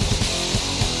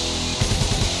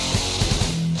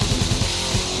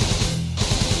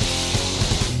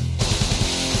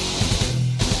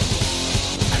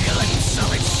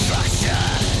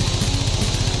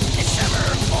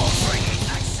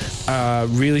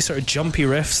 Really sort of jumpy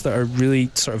riffs that are really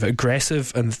sort of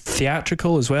aggressive and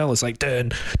theatrical as well. It's like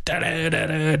dun, da, da, da,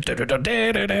 da, da, da,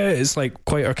 da, da, da. It's like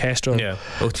quite orchestral. Yeah.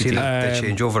 See, the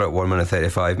changeover at 1 minute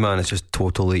 35, man, it's just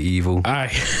totally evil.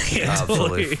 Aye, yeah,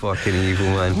 Absolutely totally. fucking evil,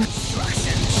 man.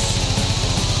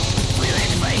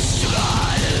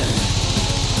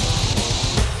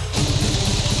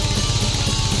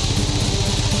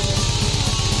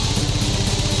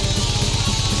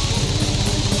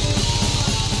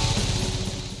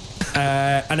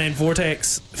 And then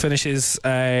Vortex finishes,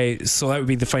 so that would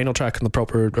be the final track on the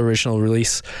proper original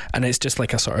release, and it's just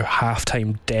like a sort of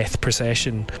halftime death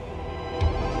procession.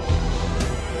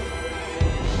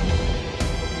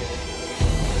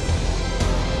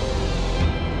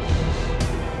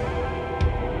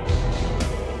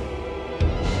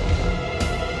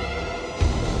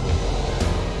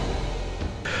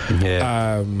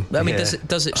 Yeah. I mean,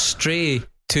 does it stray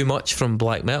too much from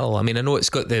black metal? I mean, I know it's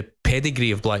got the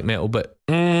pedigree of black metal, but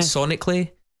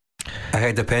sonically,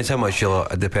 It depends how much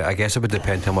I guess it would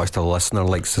depend how much the listener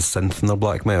likes the synth in their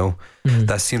black metal.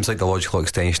 That seems like the logical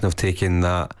extension of taking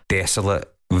that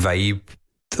desolate vibe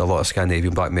that a lot of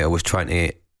Scandinavian black metal was trying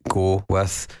to go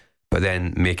with, but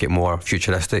then make it more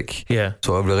futuristic. Yeah.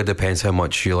 So it really depends how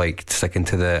much you like sticking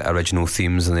to the original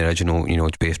themes and the original,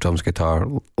 bass, drums, guitar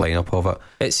lineup of it.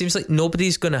 It seems like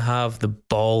nobody's going to have the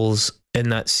balls in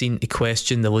that scene to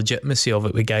question the legitimacy of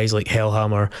it with guys like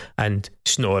Hellhammer and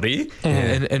Snorri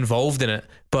involved in it.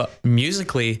 But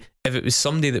musically, if it was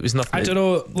somebody that was nothing... I don't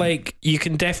know, like, you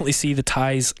can definitely see the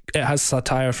ties. It has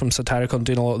Satire from Satyricon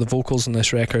doing a lot of the vocals on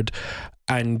this record,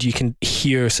 and you can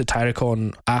hear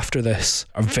Satyricon after this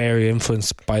are very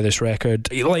influenced by this record.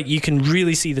 Like, you can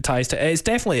really see the ties to it. It's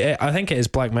definitely, I think it is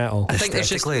black metal. I think it's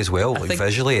just, Aesthetically as well, like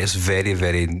visually, it's very,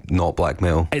 very not black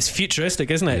metal. It's futuristic,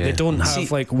 isn't it? Yeah. They don't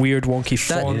have like weird wonky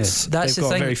fonts. That's They've the got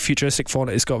thing. a very futuristic font.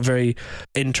 It's got very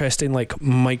interesting, like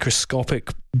microscopic,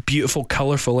 beautiful,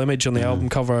 colourful image on the album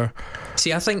cover.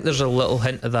 See, I think there's a little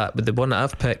hint of that with the one that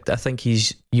I've picked. I think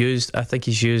he's used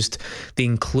the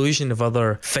inclusion of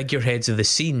other figureheads of the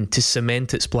scene to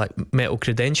cement its black metal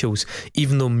credentials,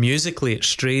 even though musically it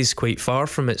strays quite far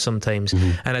from it sometimes.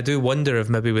 And I do wonder if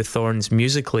maybe with Thorns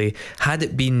musically, had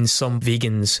it been some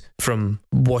vegans from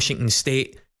Washington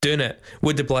State doing it,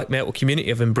 would the black metal community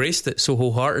have embraced it so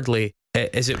wholeheartedly?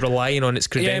 Is it relying on its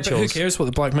credentials? Yeah, but who cares what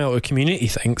the black metal community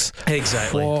thinks?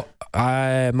 Exactly. What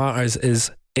matters is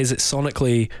it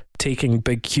sonically taking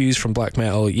big cues from black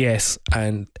metal? Yes.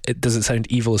 And does it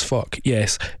sound evil as fuck?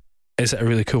 Yes. Is it a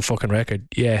really cool fucking record?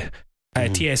 Yeah.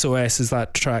 TSOS is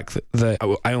that track that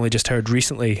I only just heard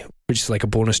recently, which is like a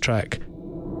bonus track.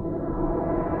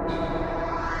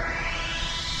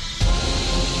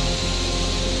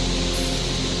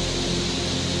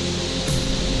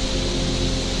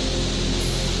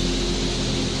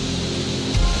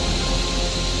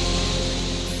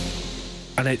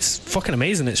 And it's fucking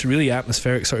amazing. It's really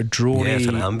atmospheric, sort of drony. Yeah, it's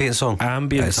an ambient song.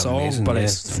 Ambient song, amazing, but yeah.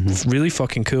 it's really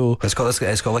fucking cool. It's got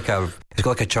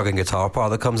like a chugging guitar part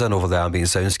that comes in over the ambient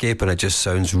soundscape, and it just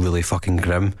sounds really fucking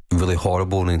grim, really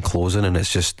horrible and enclosing. And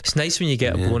it's nice when you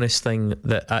get a bonus thing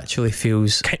that actually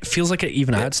feels like it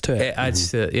even adds to it. It adds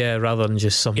to it, yeah, rather than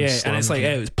just some. Yeah, and it's like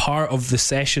it was part of the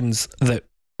sessions that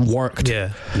worked.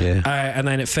 Yeah. And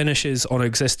then it finishes on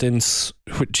Existence,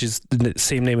 which is the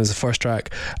same name as the first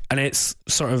track, and it's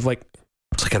sort of like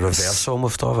it's like a reverse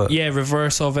almost of it. Yeah,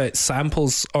 reverse of it,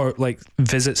 samples or like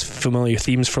visits familiar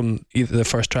themes from either the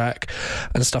first track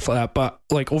and stuff like that. But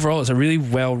like overall, it's a really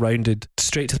well-rounded,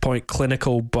 straight to the point,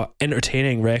 clinical but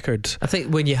entertaining record. I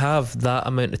think when you have that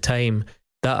amount of time,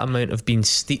 that amount of being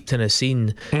steeped in a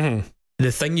scene,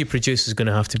 the thing you produce is going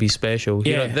to have to be special.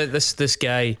 Yeah. You know, this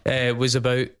guy was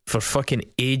about for fucking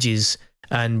ages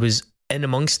and was in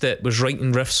amongst it, was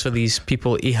writing riffs for these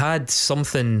people. He had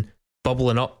something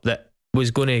bubbling up that was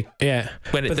going to... Yeah,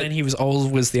 but then he was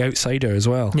always the outsider as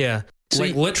well. Yeah. So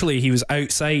like literally he was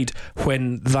outside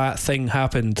when that thing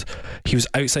happened. He was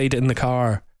outside in the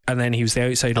car, and then he was the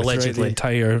outsider allegedly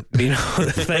throughout the entire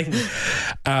thing.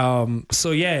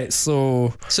 So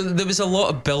there was a lot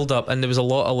of build up, and there was a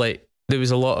lot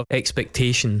of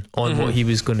expectation on what he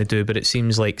was going to do, but it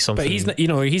seems like something. But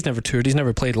he's never toured. He's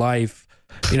never played live.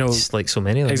 It's like so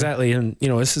many of them. Exactly, and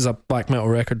this is a black metal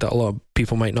record that a lot of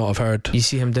people might not have heard. You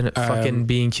see him doing it fucking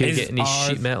B&Q, getting his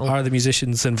sheet metal. Are the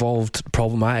musicians involved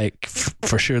problematic?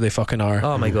 For sure they fucking are.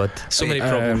 Oh my god, so many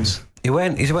problems. He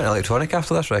went electronic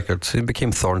after this record. So he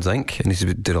became Thorns Inc. and he's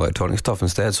doing electronic stuff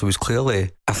instead. So he's clearly,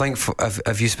 I think,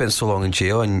 if you spent so long in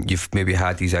jail and you've maybe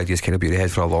had these ideas kind of be in your head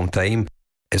for a long time,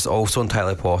 it's also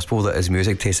entirely possible that his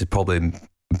music taste had probably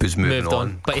was moving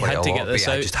on. But he had to get this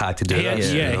out. He just had to do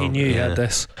this. Yeah, he knew he had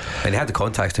this. And he had the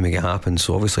contacts to make it happen,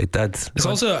 so obviously it did.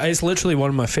 It's literally one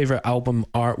of my favourite album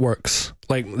artworks.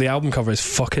 Like, the album cover is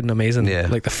fucking amazing. Yeah.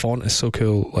 Like, the font is so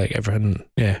cool. Like, everything.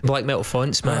 Yeah. Black metal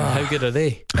fonts, man. How good are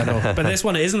they? I know. But this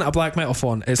one isn't a black metal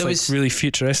font. It's really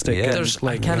futuristic. Yeah.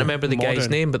 I can't remember the guy's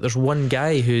name, but there's one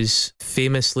guy who's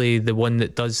famously the one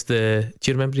that does the.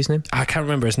 Do you remember his name? I can't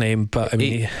remember his name, but I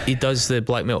mean, he does the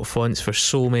black metal fonts for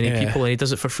so many people, and he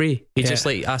does it for free. He just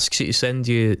like asks you to send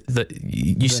you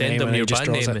send him your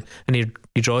band name, and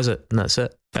he draws it, and that's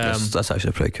it. That's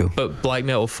actually pretty cool. But black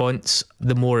metal fonts,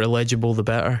 the more illegible, the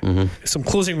better. Some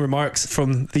closing remarks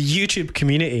from the YouTube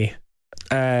community.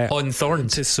 On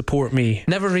Thorns to support me.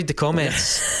 Never read the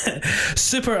comments.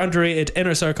 Super underrated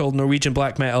inner circle Norwegian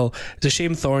black metal. It's a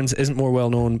shame Thorns isn't more well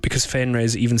known, because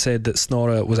Fenriz even said that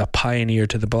Snorre was a pioneer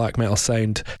to the black metal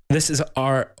sound. This is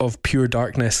art of pure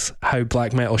darkness, how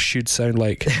black metal should sound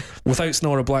like. Without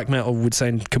Snorre, black metal would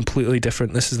sound completely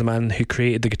different. This is the man who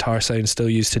created the guitar sound still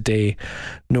used today.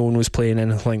 No one was playing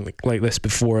anything like this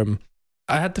before him.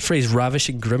 I had the phrase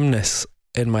ravishing grimness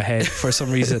in my head for some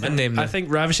reason. I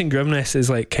think ravishing grimness is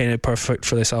like kind of perfect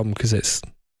for this album because it's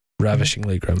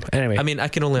ravishingly grim. Anyway, I mean, I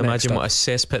can only imagine what a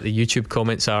cesspit the YouTube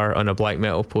comments are on a black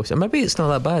metal post. And maybe it's not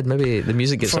that bad. Maybe the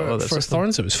music gets out of that for system.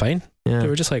 Thorns it was fine. They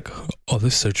were just like, oh,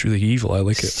 this sounds really evil, I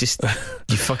like it. It's just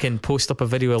you fucking post up a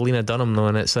video of Lena Dunham though,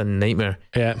 and it's a nightmare.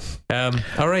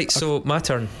 Alright, so my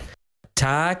turn.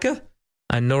 Take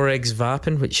and Norwegian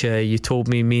Vapen, which you told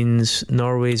me means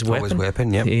Norway's weapon. Norway's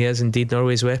weapon, yeah. He is indeed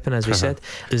Norway's weapon, as we said.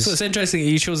 So it's interesting that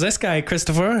you chose this guy,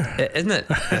 Christopher. Isn't it?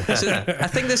 So I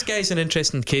think this guy's an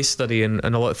interesting case study in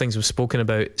a lot of things we've spoken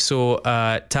about. So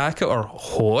Taka, or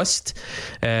Host.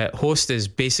 Host is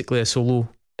basically a solo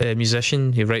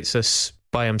musician. He writes this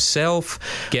by himself,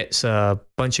 gets a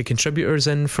bunch of contributors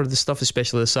in for the stuff,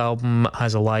 especially this album,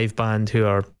 has a live band who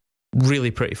are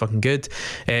really pretty fucking good.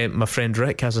 My friend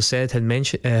Rick, as I said, had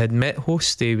met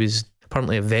Host. He was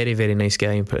apparently a very, very nice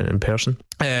guy in person.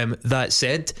 That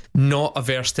said, not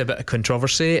averse to a bit of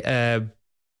controversy,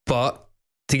 but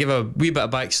to give a wee bit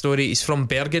of backstory, he's from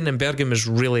Bergen, and Bergen was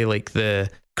really like the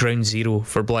ground zero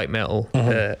for black metal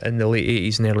in the late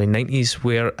 80s and early 90s,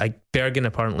 where Bergen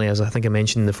apparently, as I think I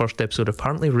mentioned in the first episode,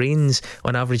 apparently rains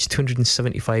on average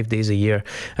 275 days a year,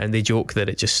 and they joke that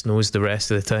it just snows the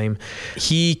rest of the time.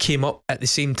 He came up at the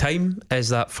same time as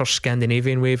that first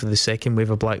Scandinavian wave, or the second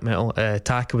wave of black metal.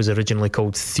 Taka was originally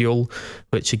called Thule,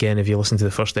 which again, if you listen to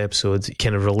the first episode,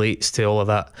 kind of relates to all of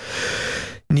that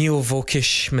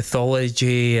neo-Volkish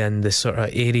mythology and the sort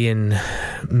of Aryan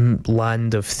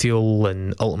land of Thule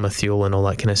and Ultima Thule and all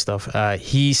that kind of stuff.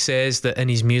 He says that in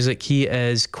his music he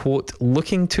is, quote,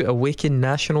 looking to awaken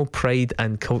national pride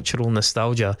and cultural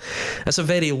nostalgia. That's a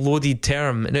very loaded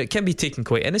term, and it can be taken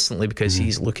quite innocently, because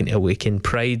he's looking to awaken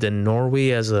pride in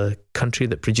Norway as a country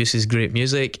that produces great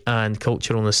music, and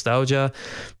cultural nostalgia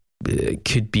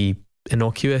could be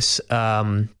innocuous,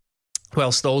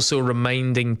 whilst also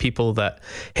reminding people that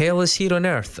hell is here on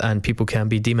earth and people can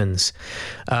be demons.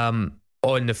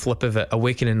 On the flip of it,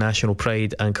 awakening national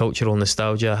pride and cultural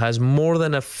nostalgia has more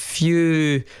than a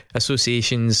few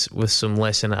associations with some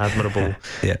less than admirable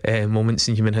moments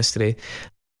in human history.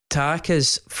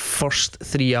 Taka's first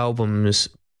three albums,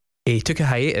 he took a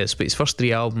hiatus, but his first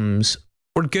three albums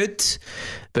were good,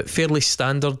 but fairly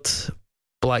standard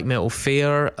black metal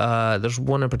fare. There's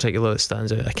one in particular that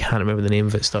stands out. I can't remember the name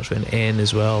of it. It starts with an N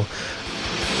as well.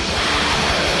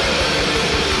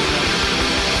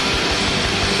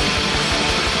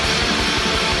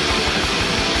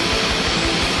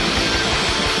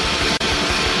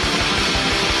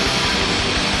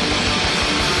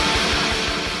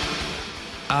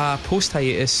 Post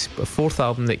hiatus, a fourth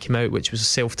album that came out, which was a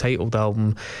self-titled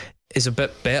album, is a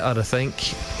bit better, I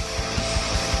think.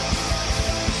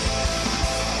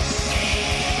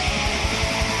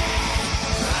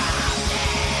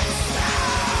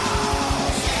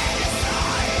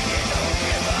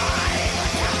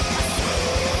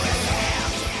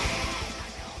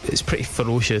 It's pretty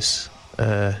ferocious,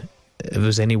 if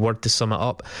there's any word to sum it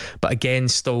up, but again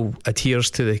still adheres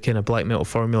to the kind of black metal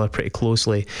formula pretty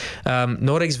closely.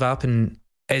 Norwegian Vapen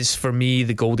is for me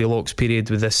the Goldilocks period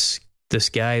with this this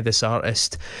guy, this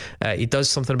artist. He does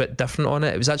something a bit different on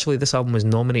it. It was actually, this album was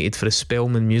nominated for a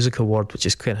Spelleman Music Award, which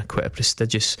is quite a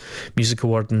prestigious music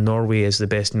award in Norway, as the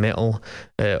best metal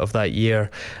of that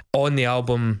year. On the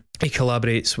album, he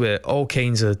collaborates with all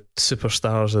kinds of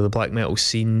superstars of the black metal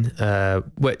scene,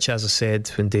 which, as I said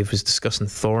when Dave was discussing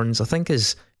Thorns, I think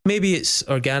is, maybe it's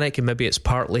organic and maybe it's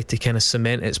partly to kind of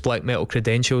cement its black metal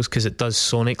credentials, because it does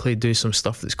sonically do some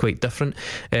stuff that's quite different.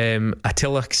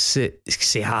 Attila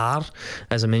Xehar,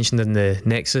 as I mentioned in the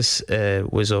Nexus,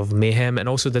 was of Mayhem, and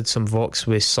also did some Vox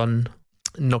with Sun.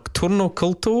 Nocturno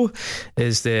Culto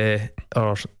is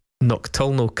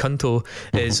Nocturnal Canto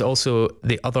is also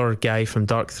the other guy from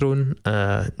Dark Throne,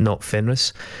 not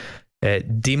Fenris.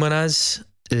 Demonaz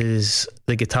is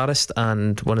the guitarist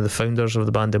and one of the founders of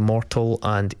the band Immortal,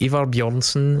 and Ivar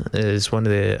Bjornsson is one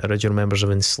of the original members of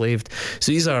Enslaved.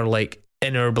 So these are like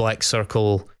inner black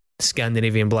circle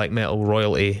Scandinavian black metal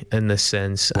royalty in this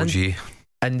sense.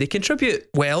 And they contribute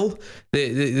well.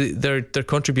 Their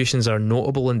contributions are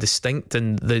notable and distinct,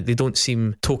 and they don't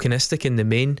seem tokenistic in the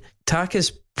main. Tak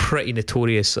is pretty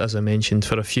notorious, as I mentioned,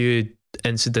 for a few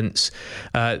incidents.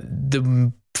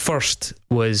 The first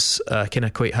was a kind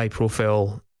of quite high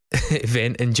profile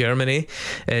event in Germany,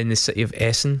 in the city of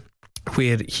Essen,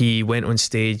 where he went on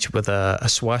stage with a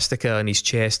swastika on his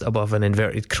chest above an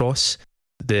inverted cross.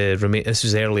 This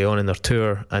was early on in their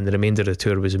tour, and the remainder of the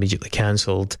tour was immediately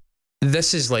cancelled.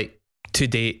 This is, like, to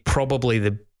date, probably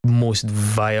the most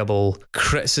viable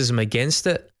criticism against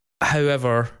it.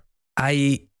 However,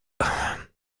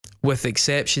 with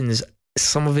exceptions,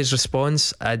 some of his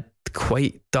response I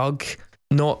quite dug,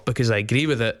 not because I agree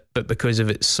with it, but because of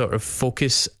its sort of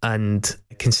focus and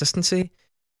consistency.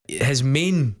 His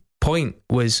main point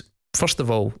was, first of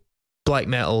all, black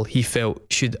metal, he felt,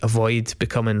 should avoid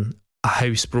becoming a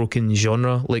housebroken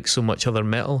genre like so much other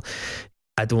metal.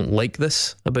 I don't like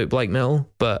this about black metal,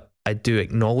 but I do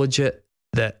acknowledge it,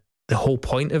 that the whole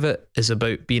point of it is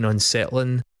about being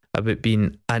unsettling, about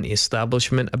being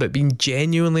anti-establishment, about being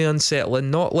genuinely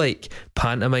unsettling, not like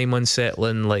pantomime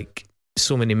unsettling like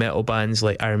so many metal bands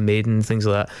like Iron Maiden, things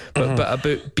like that, but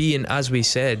about being, as we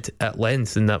said at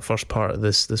length in that first part of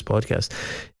this podcast,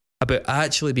 about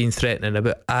actually being threatening,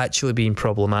 about actually being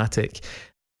problematic.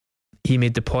 He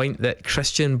made the point that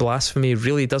Christian blasphemy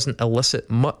really doesn't elicit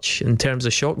much in terms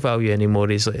of shock value anymore.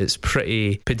 It's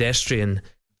pretty pedestrian,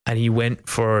 and he went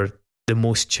for the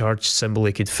most charged symbol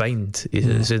he could find.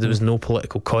 He said there was no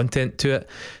political content to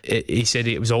it. He said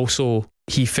it was also,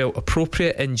 he felt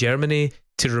appropriate in Germany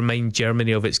to remind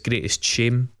Germany of its greatest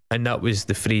shame, and that was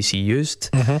the phrase he used.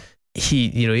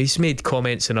 He's made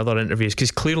comments in other interviews,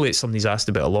 because clearly it's something he's asked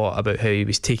about a lot, about how he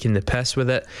was taking the piss with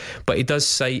it, but he does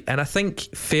cite, and I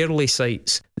think fairly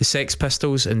cites, the Sex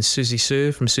Pistols and Susie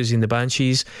Sue from Susie and the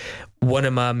Banshees. One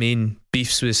of my main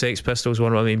beefs with the Sex Pistols,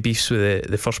 one of my main beefs with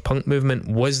the first punk movement,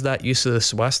 was that use of the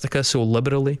swastika so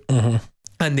liberally,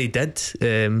 and they did,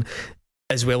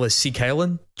 as well as Sieg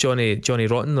Heil, Johnny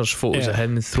Rotten. There's photos of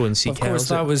him throwing Sieg Heil. Of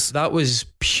course, that was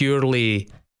purely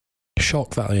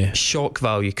shock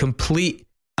value, complete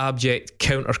abject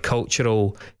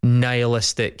countercultural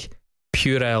nihilistic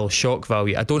puerile shock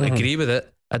value. I don't agree with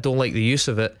it, I don't like the use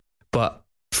of it, but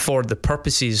for the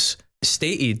purposes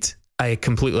stated, I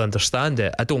completely understand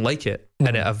it. I don't like it,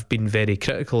 and I've been very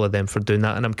critical of them for doing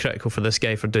that, and I'm critical for this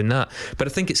guy for doing that, but I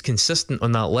think it's consistent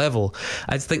on that level.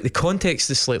 I think the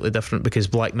context is slightly different because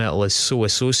black metal is so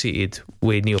associated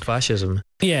with neo-fascism,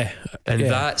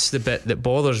 that's the bit that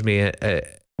bothers me,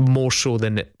 more so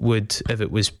than it would if it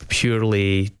was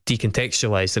purely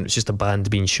decontextualized and it's just a band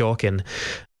being shocking.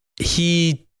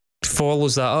 He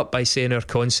follows that up by saying our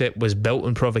concept was built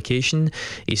on provocation.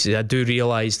 He said, I do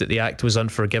realise that the act was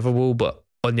unforgivable, but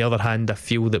on the other hand, I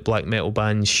feel that black metal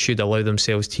bands should allow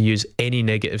themselves to use any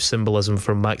negative symbolism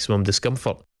for maximum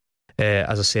discomfort.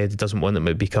 As I said, he doesn't want them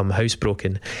to become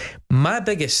housebroken. My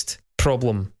biggest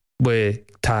problem with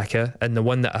Taka, and the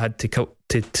one that I had to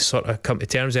sort of come to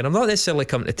terms with, and I'm not necessarily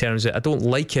coming to terms with it, I don't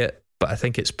like it, but I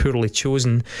think it's poorly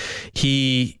chosen.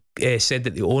 He said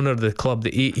that the owner of the club,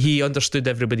 that he understood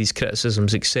everybody's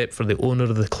criticisms except for the owner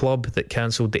of the club that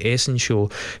cancelled the Essen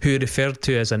show, who he referred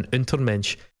to as an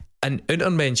Untermensch. And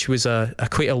Untermensch was a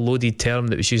quite a loaded term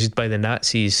that was used by the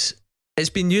Nazis. It's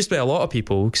been used by a lot of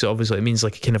people, because obviously it means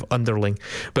like a kind of underling,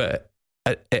 but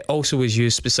it also was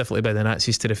used specifically by the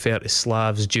Nazis to refer to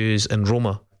Slavs, Jews and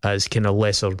Roma as kind of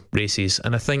lesser races,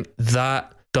 and I think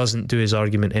that doesn't do his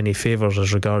argument any favours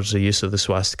as regards the use of the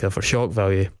swastika for shock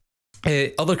value.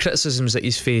 Other criticisms that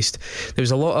he's faced, there was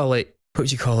a lot of, like, what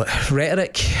would you call it,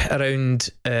 rhetoric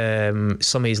around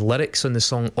some of his lyrics on the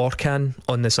song Orkan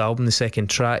on this album, the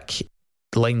second track.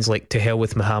 lines like "To hell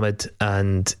with Muhammad"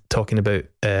 and talking about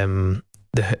the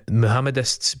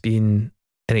Muhammadists being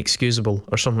inexcusable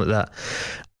or something like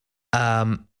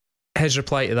that. His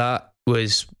reply to that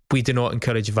was, "We do not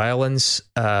encourage violence,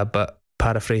 but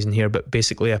paraphrasing here, but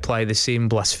basically apply the same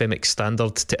blasphemic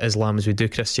standard to Islam as we do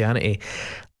Christianity."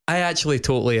 I actually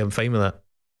totally am fine with that.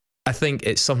 I think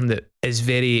it's something that is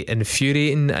very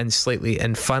infuriating and slightly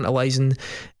infantilizing,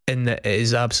 in that it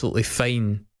is absolutely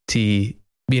fine to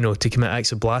commit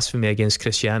acts of blasphemy against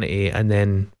Christianity, and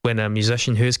then when a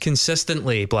musician who has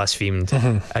consistently blasphemed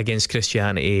against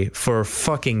Christianity for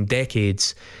fucking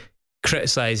decades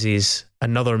criticizes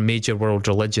another major world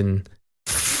religion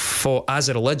as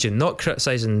a religion, not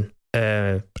criticizing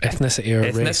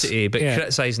ethnicity, but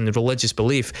criticizing the religious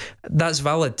belief, that's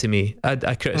valid to me.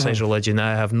 I criticize religion.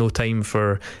 I have no time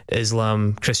for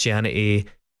Islam, Christianity,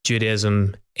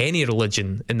 Judaism, any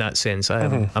religion in that sense.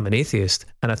 I'm an atheist,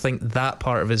 and I think that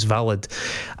part of it's valid.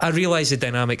 I realise the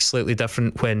dynamic's slightly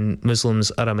different when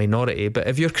Muslims are a minority, but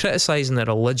if you're criticising a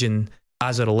religion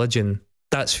as a religion,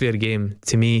 that's fair game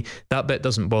to me. That bit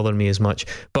doesn't bother me as much.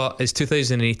 But his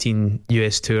 2018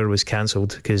 US tour was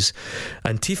cancelled because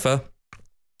Antifa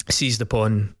seized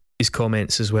upon his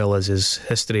comments as well as his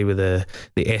history with the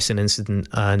Essen incident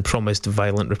and promised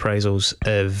violent reprisals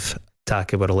if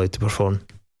Taka were allowed to perform.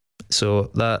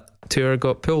 So that tour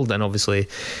got pulled, and obviously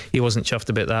he wasn't chuffed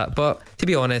about that. But to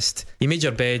be honest, you made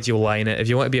your bed, you'll lie in it. If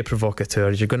you want to be a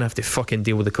provocateur, you're going to have to fucking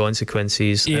deal with the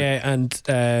consequences. Yeah, and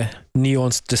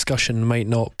Neon's discussion might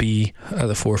not be at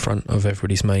the forefront of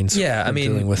everybody's minds. Yeah, I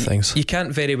mean, dealing with things. You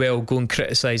can't very well go and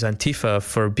criticise Antifa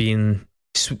for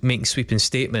making sweeping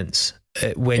statements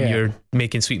when you're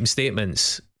making sweeping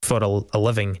statements for a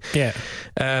living. Yeah.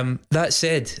 That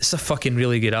said, it's a fucking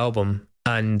really good album,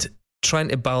 and trying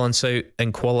to balance out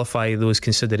and qualify those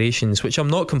considerations, which I'm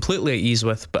not completely at ease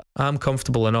with, but I'm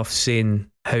comfortable enough saying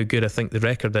how good I think the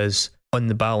record is on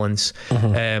the balance.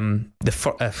 I'm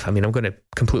going to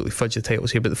completely fudge the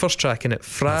titles here, but the first track in it,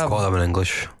 I've got them in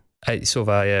English.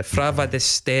 Frava de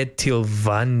sted til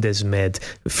vandes med,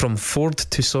 from Ford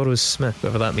to Sorrow's Smith,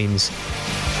 whatever that means.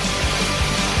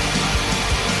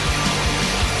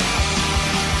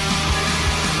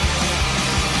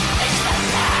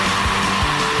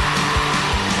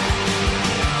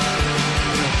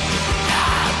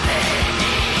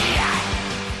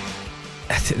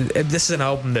 This is an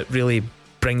album that really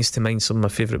brings to mind some of my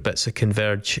favourite bits of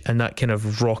Converge, and that kind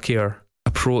of rockier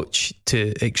approach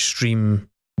to extreme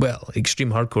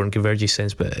hardcore in Converge's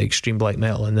sense, but extreme black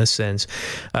metal in this sense.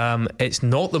 It's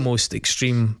not the most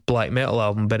extreme black metal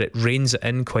album, but it reins it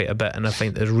in quite a bit, and I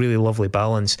think there's a really lovely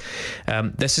balance.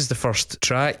 This is the first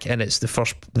track, and it's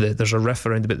there's a riff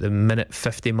around about the minute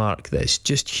 50 mark that's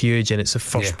just huge, and it's the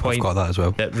first point I've got that as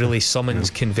well. that really summons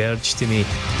Converge to me.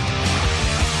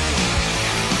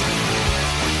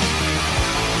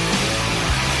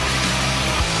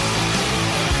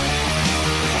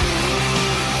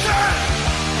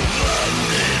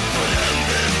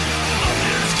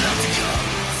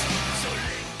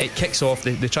 It kicks off,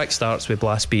 the track starts with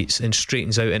blast beats and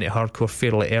straightens out into hardcore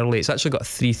fairly early. It's actually got a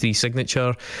 3/3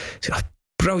 signature. It's got a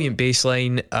brilliant bass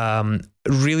line,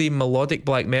 really melodic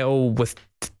black metal with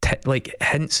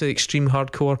hints of extreme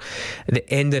hardcore. The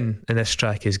ending in this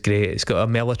track is great. It's got a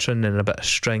mellotron and a bit of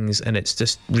strings, and it's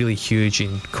just really huge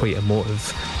and quite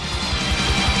emotive.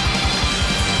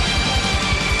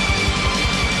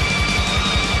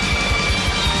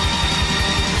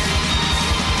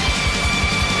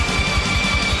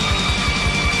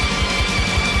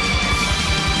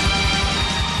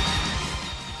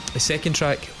 The second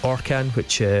track, Orkan,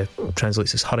 which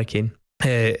translates as hurricane,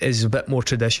 is a bit more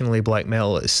traditionally black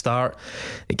metal at the start.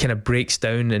 It kind of breaks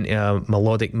down into a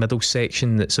melodic middle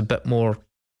section that's a bit more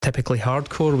typically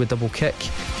hardcore with double kick.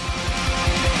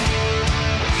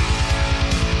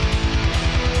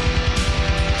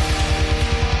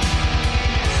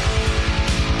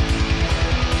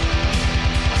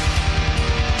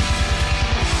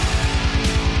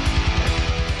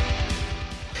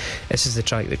 This is the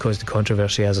track that caused the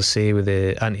controversy, as I say, with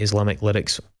the anti-Islamic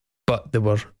lyrics, but there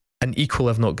were an equal,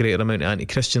 if not greater, amount of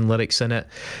anti-Christian lyrics in it.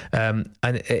 And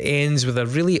it ends with a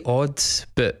really odd,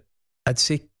 but I'd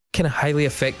say kind of highly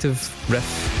effective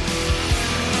riff.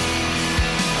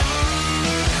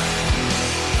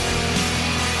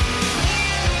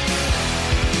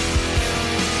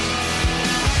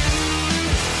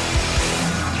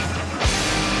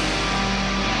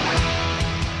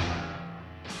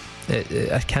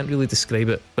 I can't really describe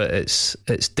it, but it's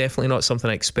definitely not something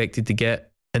I expected to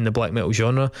get in the black metal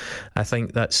genre. I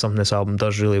think that's something this album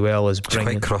does really well, is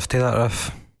bringing... It's quite crusty, that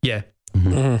riff. Yeah,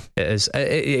 it is.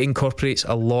 It incorporates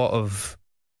a lot of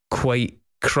quite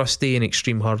crusty and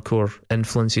extreme hardcore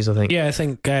influences, I think. Yeah, I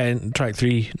think track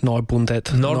 3, Norrbundet.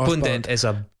 Norrbundet is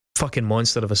a fucking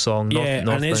monster of a song.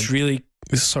 And it's really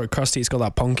sort of crusty. It's got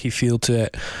that punky feel to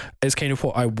it. It's kind of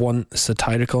what I want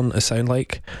Satyricon to sound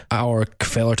like, or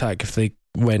kvlt if they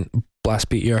went blast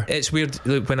beatier. It's weird.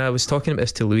 Look, when I was talking about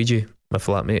this to Luigi, my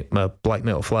flatmate, my black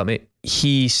metal flatmate,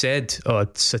 he said,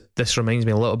 this reminds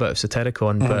me a little bit of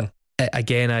Satyricon, but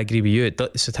again, I agree with you.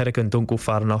 Satyricon don't go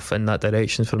far enough in that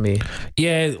direction for me.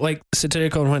 Yeah, like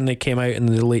Satyricon when they came out in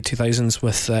the late 2000s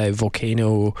with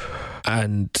Volcano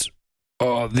and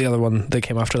the other one that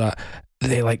came after that,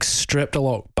 they like stripped a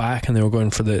lot back and they were going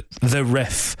for the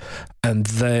riff and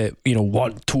the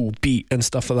 1-2 beat and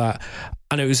stuff like that,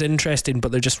 and it was interesting,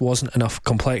 but there just wasn't enough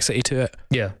complexity to it.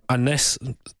 Yeah, and this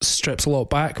strips a lot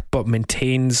back but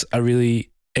maintains a really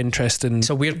interesting.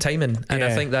 It's a weird timing, and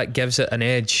I think that gives it an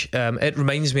edge. It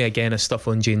reminds me again of stuff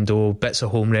on Jane Doe, bits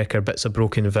of Homewrecker, bits of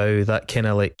Broken Vow, that kind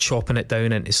of like chopping it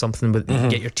down into something that you can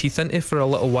get your teeth into for a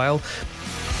little while.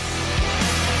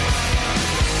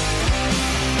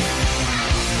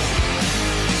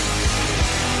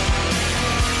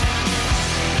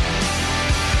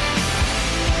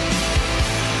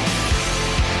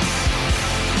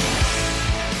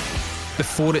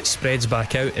 Before it spreads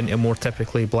back out into a more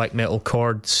typically black metal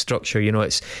chord structure,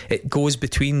 it goes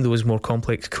between those more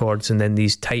complex chords and then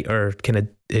these tighter kind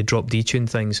of drop detune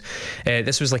things.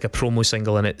 This was like a promo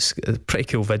single, and it's a pretty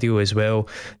cool video as well.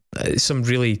 Some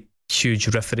really huge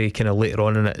riffery kind of later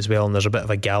on in it as well, and there's a bit of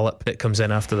a gallop that comes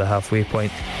in after the halfway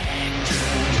point.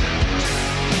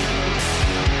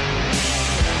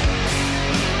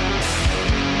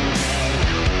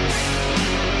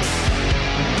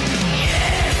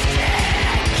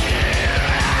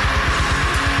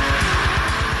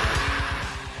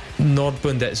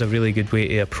 Norrbundet is a really good way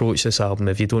to approach this album.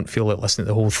 If you don't feel like listening to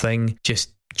the whole thing,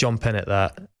 just jump in at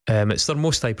that. It's their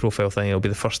most high profile thing. It'll be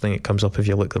the first thing that comes up if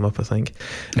you look them up, I think.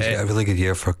 It's a really good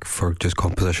year for just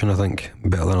composition, I think.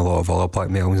 Better than a lot of other black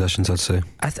metal musicians, I'd say.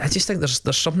 I just think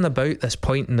there's something about this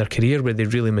point in their career where they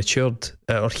really matured,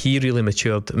 or he really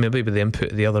matured, maybe with the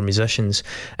input of the other musicians.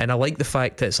 And I like the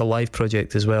fact that it's a live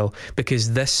project as well,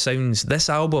 because this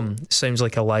album sounds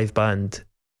like a live band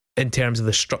in terms of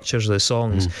the structures of the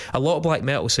songs. A lot of black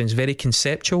metal sounds very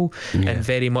conceptual and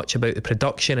very much about the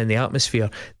production and the atmosphere.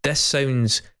 This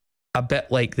sounds a bit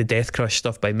like the Death Crush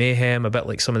stuff by Mayhem, a bit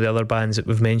like some of the other bands that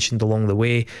we've mentioned along the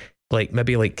way, like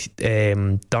maybe like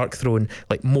Dark Throne,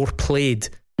 like more played.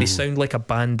 They sound like a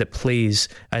band that plays,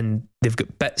 and they've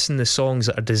got bits in the songs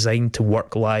that are designed to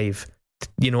work live,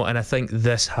 and I think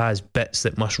this has bits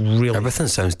that must really... Everything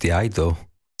sounds DI'd though.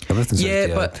 Everything sounds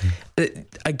DI'd. But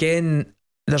again,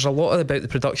 there's a lot about the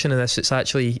production in this. It's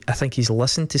actually, I think he's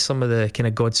listened to some of the kind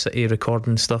of God City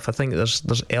recording stuff. I think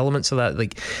there's elements of that,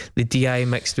 like the DI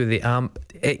mixed with the amp.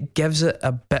 It gives it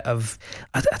a bit of,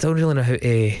 I don't really know how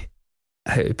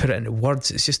to put it into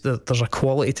words. It's just that there's a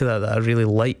quality to that I really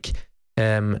like.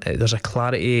 There's a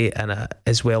clarity and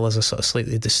as well as a sort of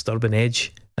slightly disturbing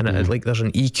edge. And like there's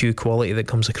an EQ quality that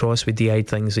comes across with DI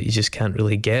things that you just can't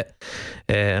really get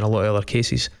in a lot of other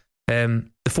cases. The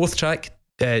fourth track,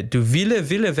 Du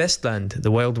Ville Westland,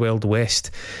 the Wild Wild West,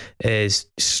 is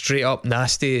straight up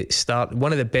nasty start.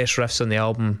 One of the best riffs on the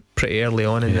album pretty early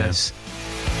on in this.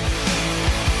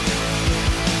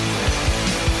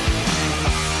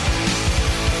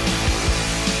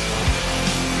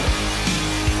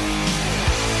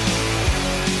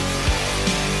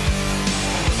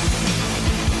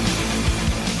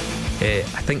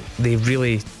 I think they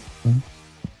really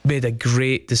made a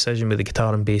great decision with the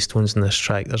guitar and bass tones in this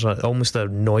track. There's almost a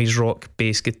noise rock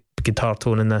bass guitar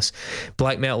tone in this.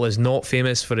 Black metal is not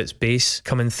famous for its bass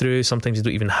coming through. Sometimes you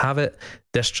don't even have it.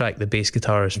 This track, the bass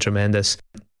guitar is tremendous.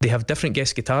 They have different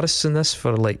guest guitarists in this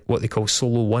for like what they call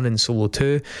solo 1 and solo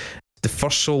 2. The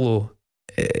first solo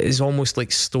is almost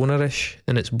like stonerish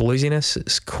in its bluesiness.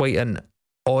 It's quite an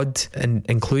odd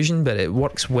inclusion, but it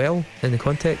works well in the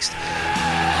context.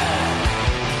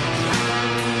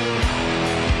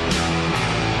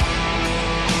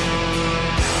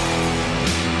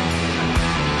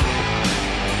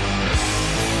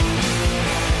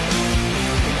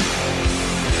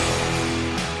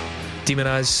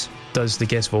 Demonaz does the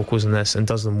guest vocals in this and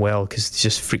does them well because they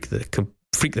just freak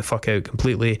the fuck out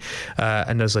completely,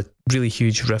 and there's a really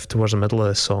huge riff towards the middle of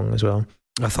this song as well.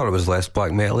 I thought it was less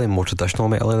black metal and more traditional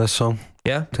metal in this song.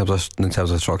 Yeah, in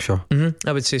terms of structure.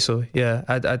 I would say so. Yeah,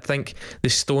 I think the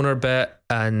stoner bit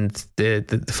and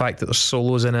the fact that there's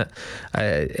solos in it,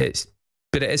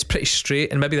 but it is pretty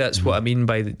straight, and maybe that's what I mean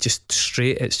by just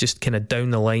straight. It's just kind of down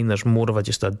the line. There's more of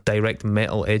just a direct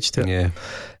metal edge to it.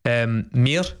 Yeah.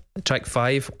 Mir Track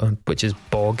 5, which is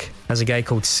Bog, has a guy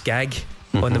called Skag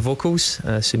on the vocals.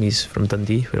 I assume he's from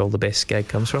Dundee, where all the best skag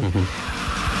comes from.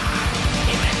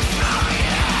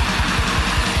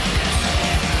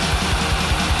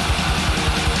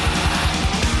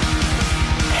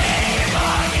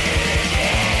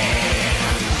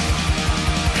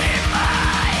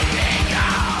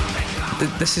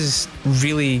 This is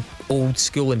really old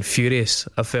school and furious.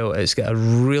 I felt it's got a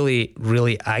really,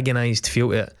 really agonised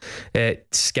feel to it.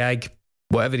 Skag,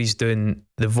 whatever he's doing,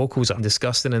 the vocals are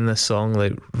disgusting in this song,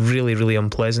 like really, really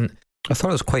unpleasant. I thought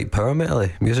it was quite power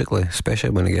metal-y musically, especially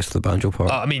when it gets to the banjo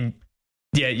part. I mean,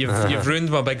 yeah, you've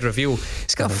ruined my big reveal.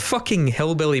 It's got a fucking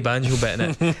hillbilly banjo bit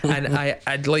in it, and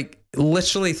I'd like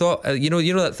literally thought, you know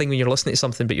that thing when you're listening to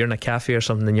something but you're in a cafe or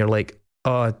something and you're like,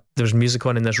 oh, there's music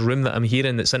on in this room that I'm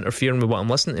hearing that's interfering with what I'm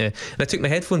listening to. And I took my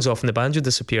headphones off and the banjo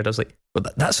disappeared. I was like, well,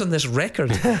 that's on this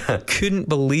record. Couldn't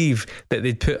believe that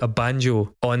they'd put a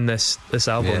banjo on this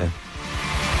album. Yeah.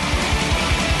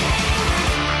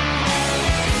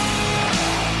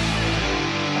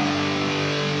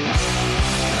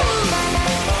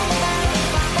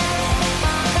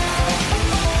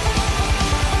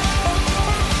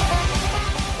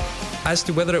 As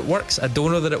to whether it works, I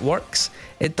don't know that it works.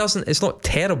 It doesn't. It's not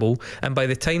terrible. And by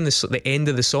the time the end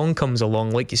of the song comes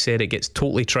along, like you said, it gets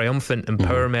totally triumphant and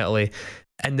power metal-y,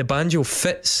 and the banjo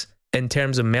fits in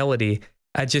terms of melody.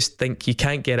 I just think you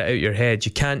can't get it out of your head.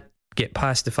 You can't get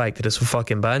past the fact that it's a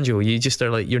fucking banjo. You just are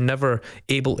like, you're never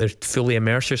able to fully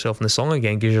immerse yourself in the song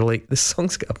again because you're like, this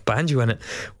song's got a banjo in it.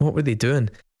 What were they doing?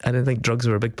 I didn't think drugs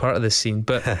were a big part of this scene,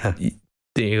 but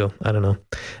there you go. I don't know.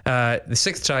 The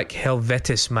 6th track,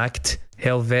 Helvetis Macht.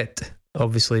 Helvet,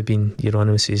 obviously being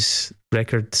Euronymous'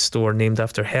 record store named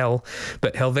after hell,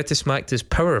 but Helvetis Macht is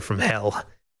power from hell,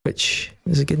 which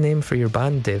is a good name for your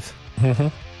band, Dave.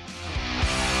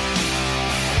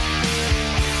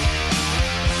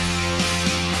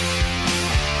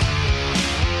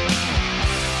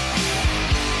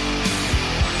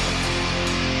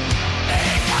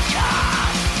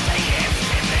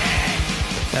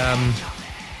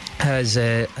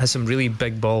 Has some really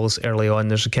big balls early on.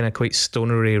 There's a kind of quite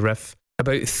stonery riff.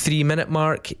 About 3 minute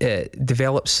mark, it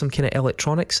develops some kind of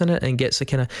electronics in it and gets a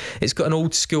kind of, it's got an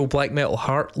old school black metal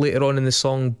heart later on in the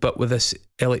song, but with this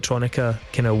electronica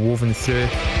kind of woven through.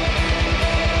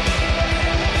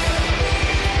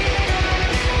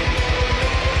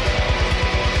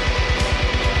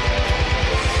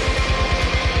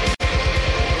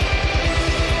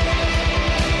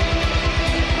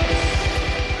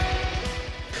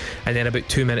 And then about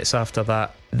 2 minutes after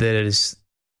that, there is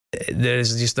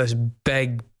just this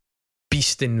big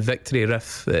beasting victory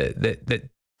riff that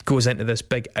goes into this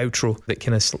big outro that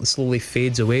kind of slowly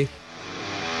fades away.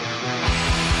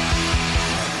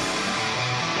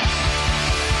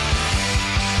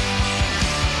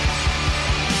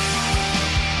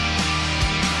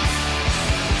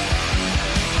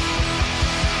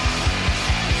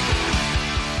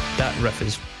 That riff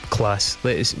is class.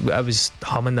 I was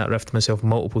humming that riff to myself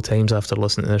multiple times after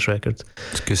listening to this record.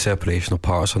 It's good separation of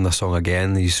parts on the song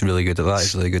again. He's really good at that.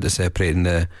 He's really good at separating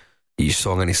each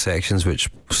song into sections which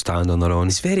stand on their own.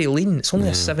 It's very lean. It's only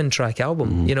a 7-track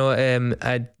album. You know,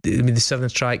 the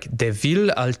 7th track, De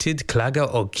vil alltid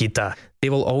klaga och gita. They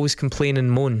will always complain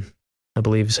and moan, I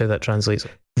believe is how that translates.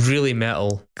 Really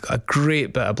metal. A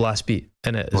great bit of blast beat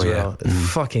in it as well.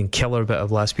 Fucking killer bit of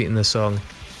blast beat in this song.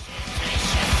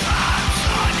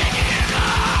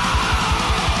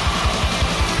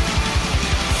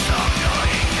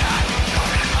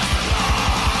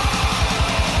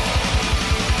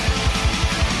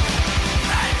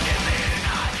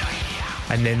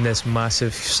 And then this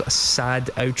massive sad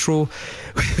outro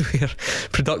where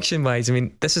production wise, I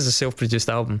mean, this is a self-produced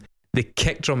album. The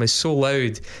kick drum is so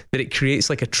loud that it creates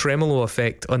like a tremolo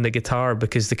effect on the guitar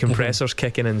because the compressor's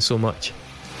kicking in so much.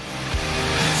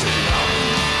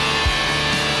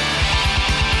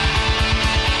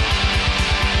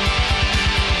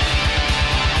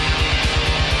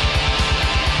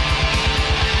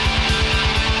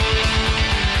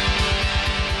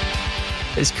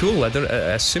 It's cool. I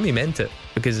assume he meant it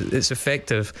because it's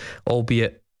effective,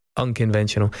 albeit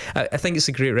unconventional. I think it's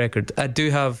a great record. I do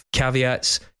have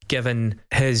caveats given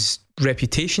his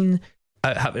reputation.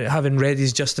 Having read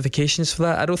his justifications for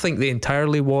that, I don't think they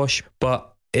entirely wash, but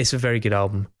it's a very good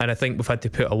album. And I think we've had to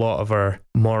put a lot of our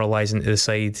moralising to the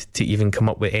side to even come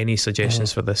up with any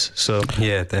suggestions for this. So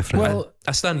yeah, definitely. Well,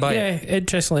 I stand by it. Yeah,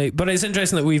 interestingly. But it's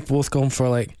interesting that we've both gone for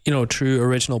like, you know, true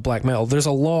original black metal. There's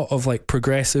a lot of like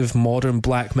progressive modern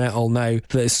black metal now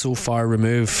that is so far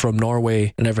removed from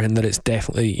Norway and everything that it's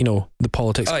definitely, you know, the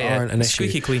politics aren't an issue.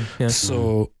 Squeaky clean. Yeah.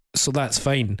 So that's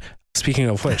fine. Speaking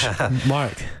of which,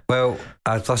 Mark. Well,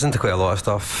 I've listened to quite a lot of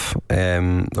stuff.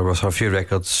 There was a few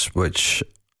records which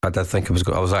I did think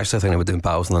I was actually thinking about doing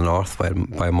Battles in the North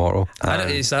by Immortal.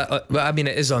 Is that? Well, I mean,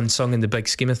 it is unsung in the big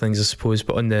scheme of things, I suppose.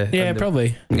 But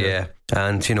probably. Yeah,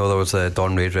 and there was the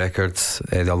Dawn Raid records,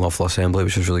 the Unlawful Assembly,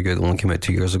 which was really good. It only came out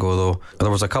 2 years ago though. There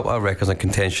was a couple of records in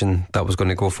contention that I was going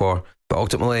to go for, but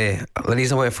ultimately the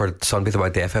reason I went for Sunbather by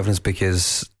Death Heaven is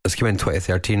because this came in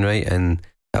 2013, right? And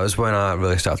that was when I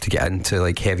really started to get into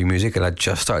like heavy music, and I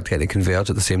just started getting Converge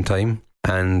at the same time.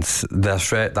 And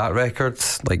that record,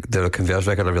 like the Converge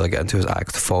record I really get into, is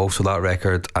Act Fall. So that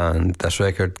record and this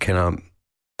record kind of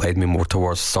led me more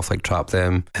towards stuff like Trap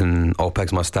Them and All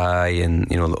Pigs Must Die, and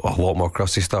a lot more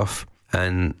crusty stuff.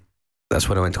 And that's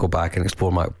when I went to go back and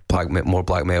explore more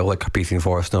black metal, like Carpathian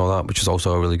Forest and all that, which is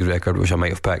also a really good record, which I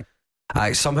might have picked.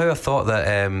 I thought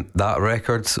that that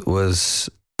record was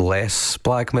less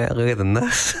black metal than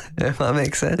this, if that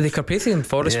makes sense. The Carpathian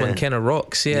Forest one kind of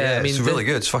rocks. Yeah, I mean, it's really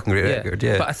good. It's a fucking great record.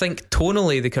 Yeah, but I think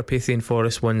tonally the Carpathian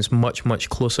Forest one's much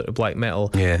closer to black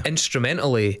metal. Yeah,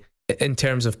 instrumentally, in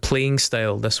terms of playing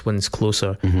style, this one's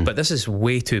closer. But this is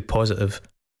way too positive.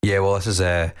 Yeah, well, this is what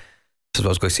I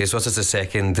was going to say. So this is the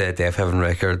second Death Heaven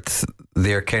record.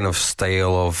 Their kind of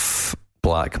style of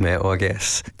black metal, I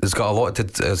guess, it's got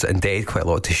it's indebted quite a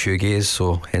lot to shoegaze,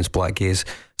 so hence black gaze.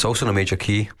 It's also in a major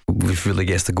key, which really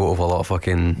gets the goat of a lot of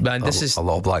fucking a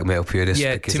lot of black metal purists,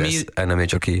 because it's in a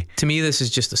major key. To me, this is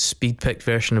just a speed picked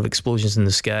version of Explosions in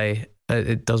the Sky.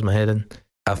 It does my head in.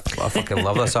 I fucking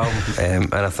love this album,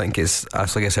 and I think it's,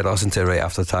 like I said, I listened to it right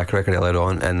after the Attack record earlier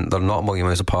on, and they're not a million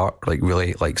miles apart, like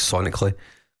really, like sonically,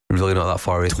 really not that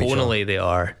far away from each other. Tonally, they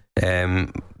are.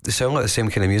 They sound like the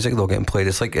same kind of music though getting played.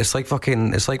 It's like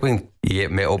when you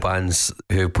get metal bands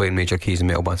who play major keys and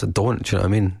metal bands that don't. Do you know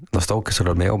what I mean? They're still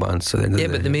considered metal bands. But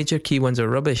the major key ones are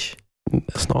rubbish.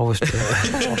 That's not always true.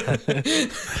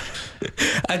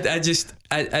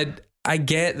 I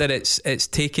get that it's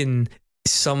taken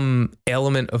some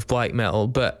element of black metal,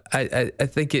 but I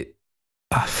think it.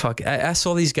 I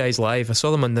saw these guys live. I saw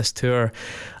them on this tour,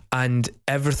 and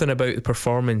everything about the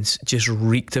performance just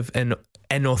reeked of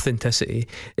inauthenticity.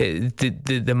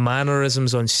 The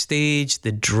mannerisms on stage,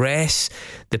 the dress,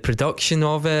 the production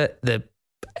of it, it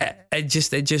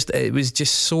was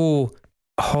just so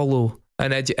hollow,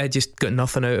 and I just got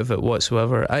nothing out of it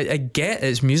whatsoever. I get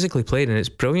it's musically played and it's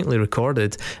brilliantly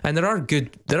recorded, and there are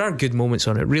good moments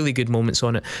on it, really good moments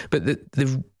on it, but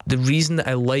the reason that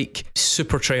I like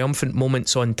super triumphant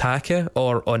moments on Taka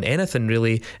or on anything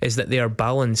really is that they are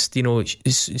balanced,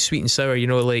 sweet and sour, you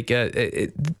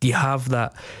have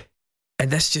that,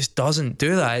 and this just doesn't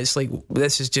do that. It's like,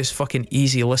 this is just fucking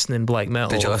easy listening black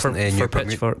metal. Did you listen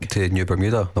to New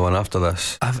Bermuda, the one after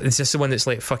this? Is this the one that's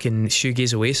like fucking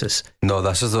shoegaze Oasis? No,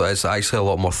 it's actually a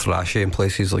lot more thrashy in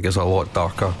places, like it's a lot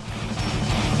darker.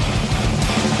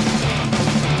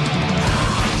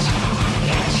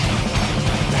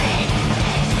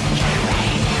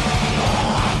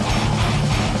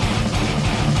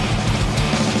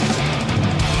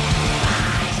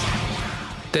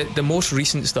 The most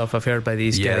recent stuff I've heard by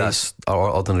these guys. Yeah, that's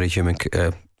Ordinary Human.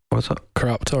 What's that?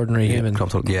 Corrupt Ordinary Human.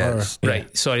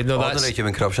 Right. Sorry, no, that's Ordinary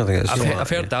Human Corruption. I think I've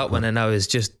heard that one, and I was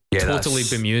just totally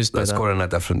bemused by that. That's going in a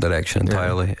different direction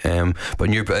entirely. But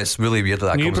it's really weird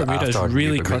that New comes Bermuda after. Is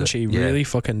really crunchy, really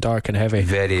fucking dark and heavy.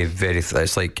 Very, very.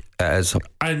 It's like it is.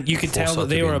 And you could tell that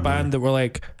they were a band that were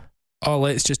like, oh,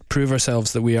 let's just prove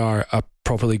ourselves that we are a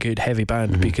properly good heavy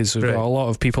band, because we've got a lot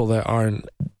of people that aren't.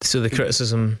 So the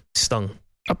criticism stung.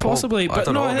 Possibly,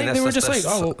 but no, I think they were just like,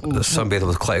 somebody that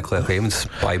was critically acclaimed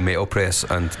by Metal Press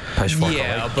and Pitchfork.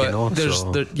 Yeah, but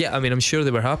I mean, I'm sure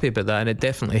they were happy about that, and it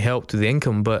definitely helped with the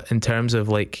income. But in terms of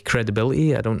like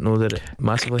credibility, I don't know that it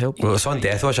massively helped. Well, it's on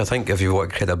Deathwish. I think if you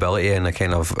want credibility and a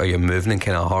kind of, are you moving in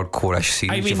kind of hardcore-ish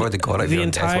scenes, you've already got it. The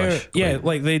entire,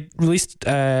 like they released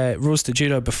Rose to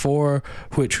Judah before,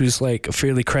 which was like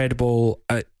fairly credible.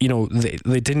 They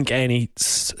didn't get any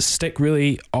stick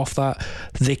really off that.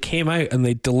 They came out and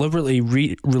they deliberately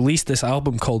released this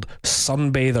album called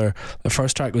Sunbather. The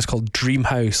first track was called Dream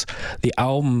House. The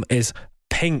album is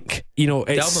pink. The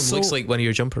album looks like one of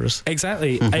your jumpers.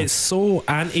 Exactly. It's so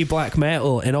anti-black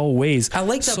metal in all ways. I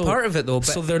like that part of it though. But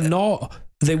so they're not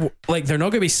going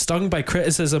to be stung by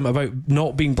criticism about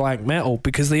not being black metal,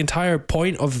 because the entire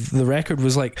point of the record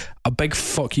was like a big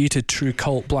fuck you to true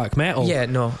cult black metal. Yeah,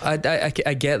 no, I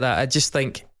get that. I just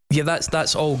think,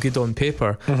 that's all good on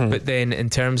paper, but then in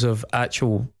terms of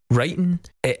actual writing,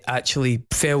 it actually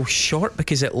fell short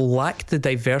because it lacked the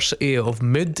diversity of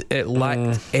mood. It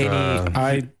lacked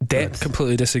any depth.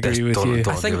 Completely disagree with you.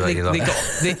 I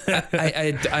think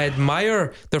I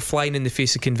admire their flying in the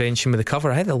face of convention with the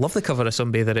cover. I love the cover of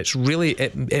Sunbather. It's really,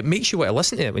 it makes you want to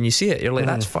listen to it when you see it. You're like,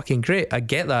 that's fucking great. I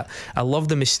get that. I love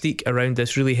the mystique around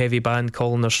this really heavy band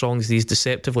calling their songs these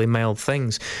deceptively mild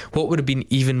things. What would have been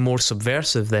even more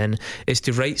subversive then is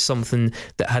to write something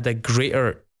that had a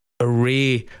greater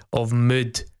array of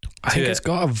mood. I think it's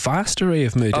got a vast array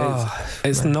of mood.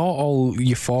 It's not all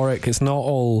euphoric, it's not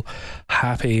all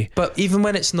happy. But even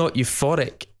when it's not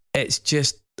euphoric, it's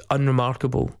just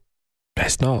unremarkable.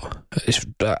 It's not.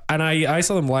 And I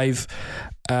saw them live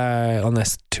on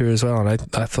this tour as well, and I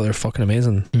thought they were fucking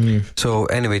amazing. So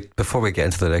anyway, before we get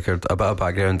into the record, a bit of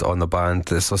background on the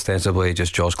band. It's ostensibly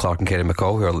just Josh Clark and Kerry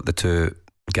McCall, who are the two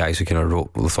guys who kind of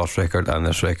wrote the first record and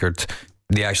this record.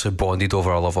 They actually bonded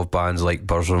over a love of bands like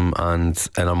Burzum and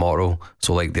Inner Mortal.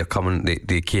 So like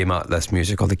they came at this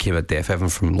music, or they came at Death Heaven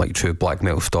from like true black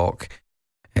metal stock.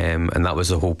 And that was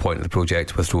the whole point of the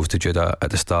project with Rose to Judah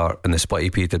at the start. And the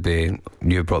split EP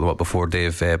you brought them up before,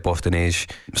 Dave, Boston Age.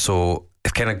 So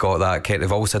they've kind of got that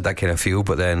they've always had that kind of feel,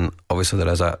 but then obviously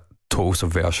there is a total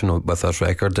subversion with this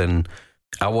record. And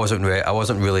I wasn't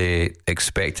really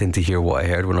expecting to hear what I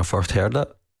heard when I first heard it.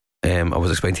 I was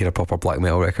expecting to hear a proper black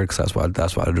metal record, because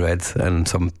that's what I'd read in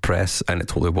some press, and it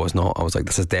totally was not. I was like,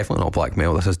 this is definitely not black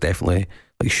metal. This is definitely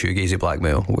like shoegazy black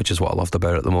metal, which is what I loved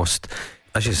about it the most.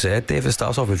 As you said, Dave, it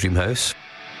starts off with Dream House.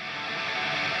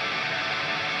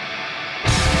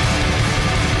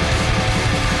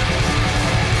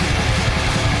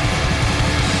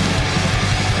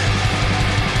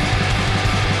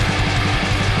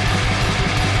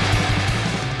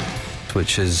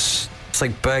 Which is, it's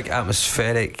like big,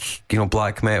 atmospheric,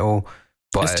 black metal.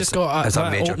 But it's just got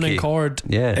that opening chord.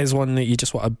 Yeah, is one that you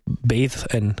just want to bathe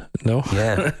in. No,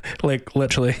 yeah, like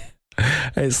literally,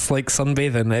 it's like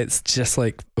sunbathing. It's just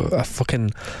like a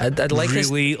fucking I'd like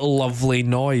really lovely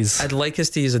noise. I'd like us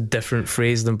to use a different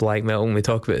phrase than black metal when we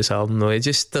talk about this album, though. It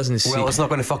just doesn't. Well, it's not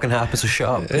going to fucking happen. So shut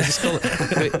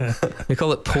up. We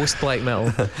call it post black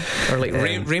metal, or like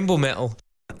rainbow metal.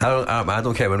 I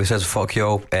don't care when he says fuck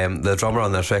y'all. The drummer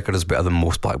on this record is better than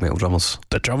most black metal drummers.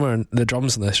 The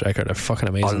drums on this record are fucking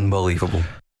amazing. Unbelievable.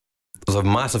 There's a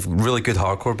massive, really good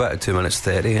hardcore bit at 2 minutes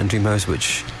 30 in Dreamhouse,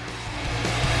 which...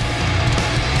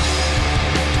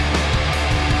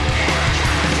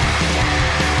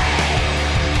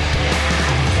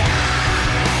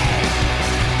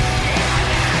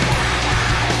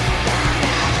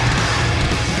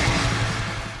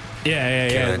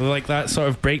 Yeah. Like that sort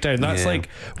of breakdown. That's like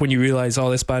when you realise,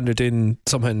 this band are doing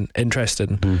something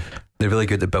interesting. They're really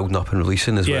good at building up and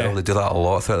releasing as well. They do that a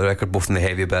lot throughout the record, both in the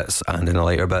heavy bits and in the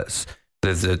lighter bits.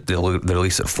 They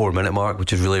release at 4 minute mark,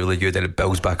 which is really, really good, and it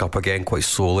builds back up again quite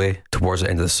slowly towards the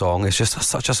end of the song. It's just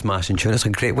such a smashing tune. It's a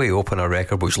great way to open a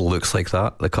record which looks like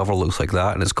that. The cover looks like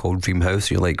that, and it's called Dream House.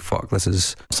 You're like, fuck, this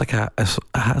is... It's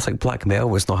like black metal,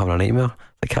 but it's not having a nightmare.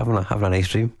 Like having a nice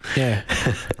dream. Yeah.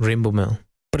 Rainbow metal.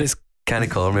 But it's... Can't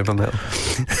call it rainbow metal.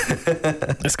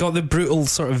 It's got the brutal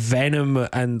sort of venom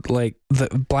and like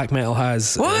that black metal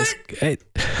has. What? A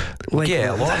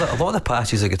lot of the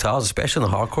patches of guitars, especially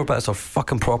in the hardcore bits, are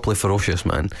fucking properly ferocious,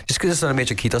 man. Just because it's in a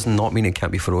major key does not mean it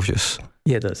can't be ferocious.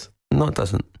 Yeah, it does. No, it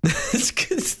doesn't. It's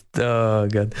good. Oh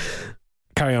god.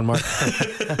 Carry on, Mark.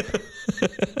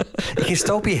 You can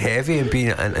still be heavy and be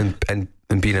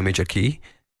and be in a major key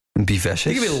and be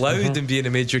vicious. You can be loud and be in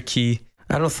a major key.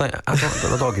 I don't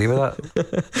agree with that.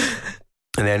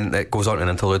 And then it goes on to an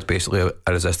interlude, basically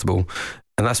irresistible.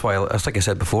 And that's why, like I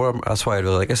said before, that's why I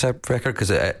really like this record, because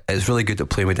it's really good at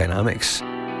playing with dynamics.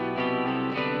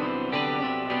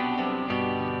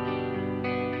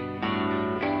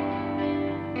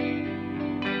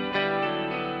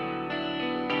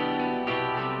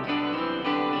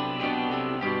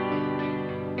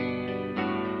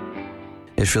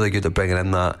 It's really good at bringing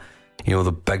in that,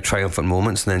 the big triumphant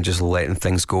moments, and then just letting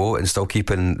things go and still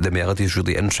keeping the melodies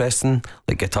really interesting,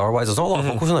 like guitar wise. There's not a lot of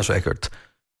vocals on this record,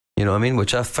 you know what I mean,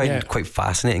 which I find quite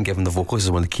fascinating, given the vocalist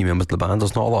is one of the key members of the band.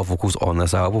 There's not a lot of vocals on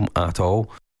this album at all,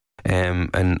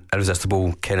 and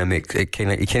Irresistible kind of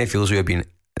feels you're being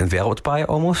enveloped by it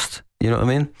almost, you know what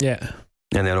I mean? Yeah.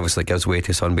 And then obviously it gives way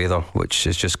to Sunbather, which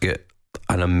is just got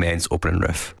an immense opening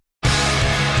riff.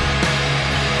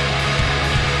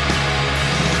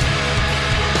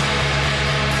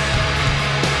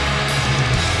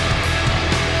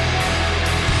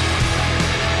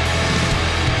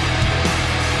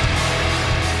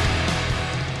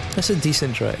 That's a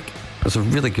decent track. It's a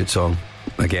really good song.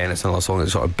 Again, it's another song that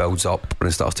sort of builds up and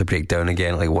it starts to break down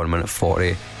again, like 1 minute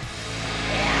 40.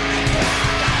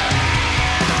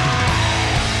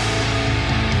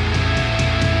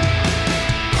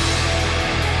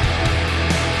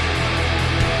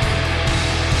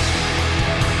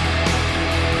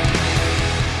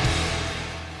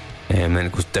 then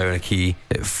it goes down a key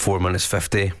at 4 minutes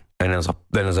 50, and then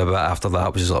there's a bit after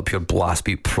that which is like pure blast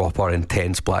beat, proper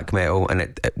intense black metal, and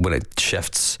it when it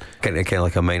shifts kind of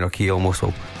like a minor key almost.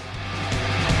 Well,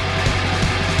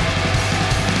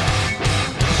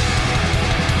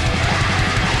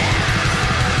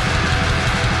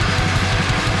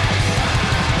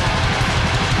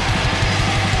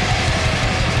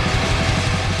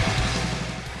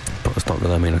 it's not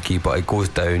really a minor key, but it goes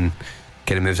down,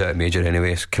 kind of moves out of major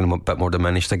anyway. It's kind of a bit more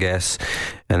diminished, I guess.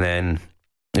 And then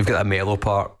you've got that mellow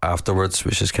part afterwards,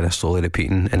 which is kind of slowly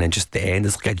repeating, and then just the end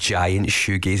is like a giant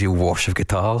shoegazy wash of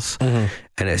guitars, and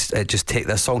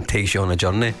this song takes you on a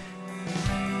journey.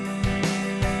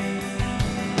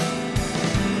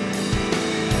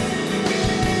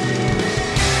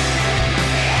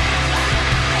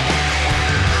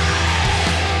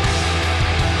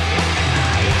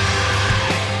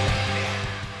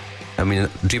 I mean,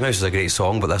 Dreamhouse is a great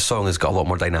song, but this song has got a lot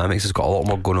more dynamics. It's got a lot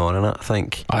more going on in it, I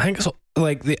think. I think it's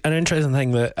like an interesting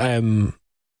thing that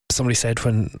somebody said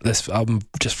when this album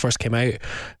just first came out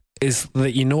is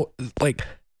that, like,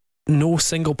 no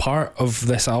single part of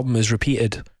this album is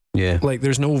repeated. Yeah. Like,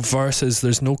 there's no verses,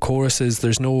 there's no choruses,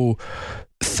 there's no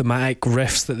thematic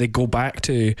riffs that they go back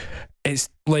to. It's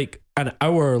like an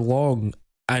hour long,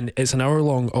 and it's an hour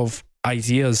long of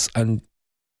ideas and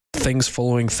things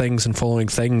following things,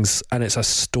 and it's a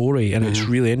story, and it's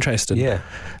really interesting. Yeah.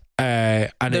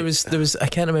 And there was I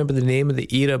can't remember the name of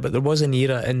the era, but there was an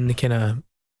era in the kind of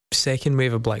second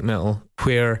wave of black metal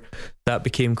where that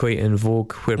became quite in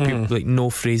vogue, where people, like, no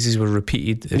phrases were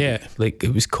repeated. Like,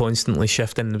 it was constantly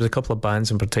shifting. There was a couple of bands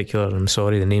in particular, I'm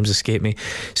sorry, the names escape me.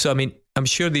 So I mean, I'm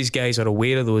sure these guys are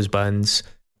aware of those bands.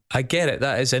 I get it,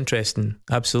 that is interesting,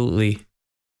 absolutely,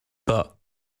 but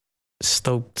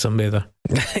still somebody there.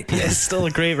 It's still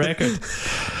a great record.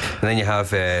 And then you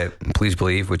have Please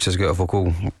Believe, which has got a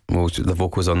vocal. Well, the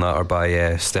vocals on that are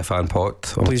by Stefan Pott.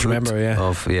 Please remember,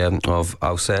 of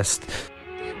Alcest.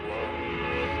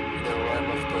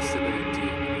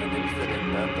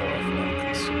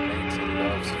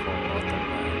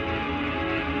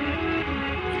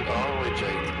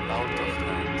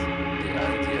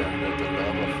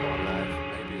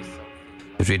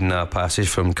 I was reading a passage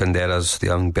from Kundera's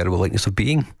The Unbearable Likeness of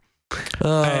Being.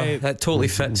 That totally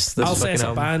fits this Alcest, fucking a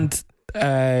album.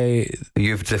 band.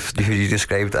 You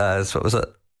described as, what was it?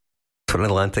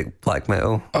 Atlantic black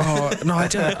metal. Oh no, I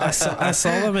did. I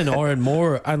saw them in Oran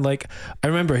Moore, and like I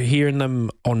remember hearing them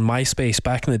on MySpace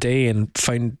back in the day, and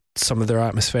found some of their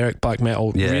atmospheric black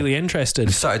metal really interesting.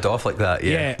 It started off like that,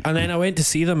 yeah. And then I went to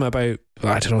see them about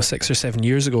 6 or 7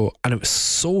 years ago, and it was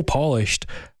so polished,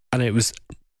 and it was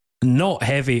not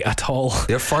heavy at all.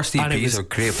 Their first EPs are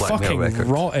great black metal records.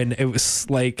 Rotten. It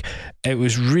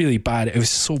was really bad. It was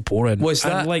so boring. Was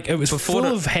that, and like, it was full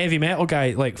of heavy metal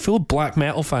guys, like full of black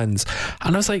metal fans,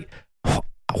 and I was like,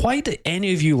 why do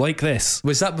any of you like this?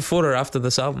 Was that before or after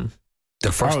this album?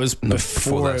 The first, it was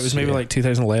before. It was maybe like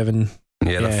 2011.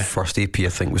 Yeah, the first EP I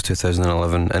think was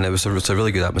 2011, and it's a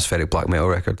really good atmospheric black metal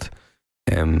record.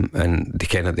 And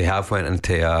they have went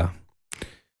into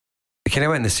they kind of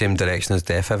went in the same direction as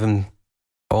Death Heaven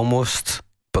almost,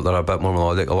 but they're a bit more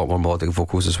melodic, a lot more melodic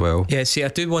vocals as well. Yeah, see, I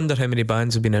do wonder how many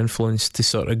bands have been influenced to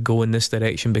sort of go in this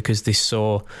direction because they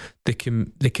saw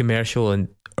the commercial and,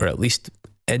 or at least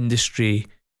industry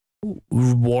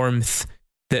warmth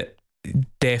that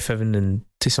Death Heaven and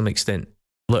to some extent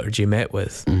Liturgy met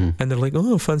with, and they're like,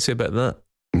 oh, fancy a bit of that.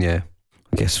 Yeah,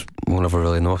 I guess we'll never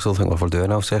really know. I still think we're doing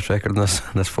an Alcest record in this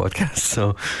podcast.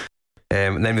 So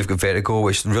and then we've got Vertigo,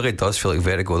 which really does feel like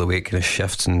Vertigo, the way it kind of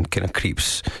shifts and kind of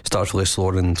creeps, starts really slow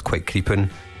and quite creeping.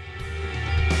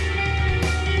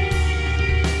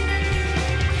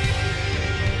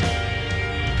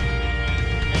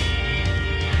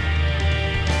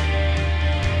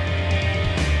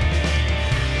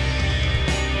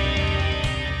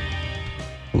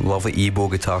 Lovely Ebo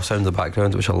guitar sound in the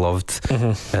background, which I loved.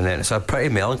 And then it's a pretty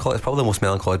melancholy, it's probably the most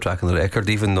melancholy track on the record,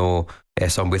 even though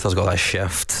Sunbather's got that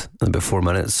shift in about 4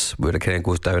 minutes where it kind of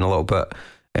goes down a little bit.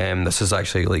 This is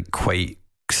actually like quite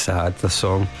sad, this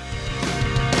song.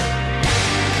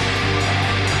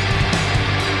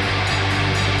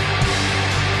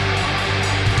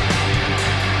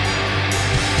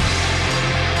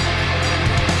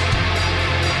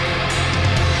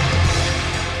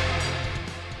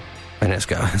 And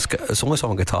it's only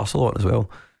on guitar solo as well.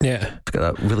 Yeah, it's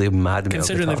got that really mad metal.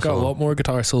 Considering they've got a lot more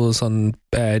guitar solos on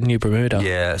New Bermuda.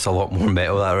 Yeah, it's a lot more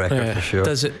metal, that record, for sure.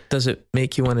 Does it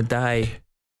make you want to die?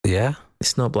 Yeah,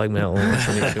 it's not black metal. It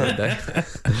makes you want to die.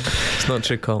 It's not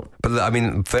true cult. But I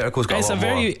mean, Vertigo's got a lot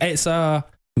more. It's a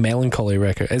melancholy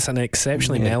record. It's an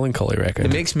exceptionally melancholy record.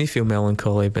 It makes me feel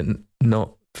melancholy, but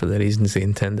not for the reasons they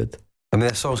intended. I mean,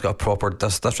 this song's got a proper.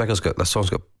 This song's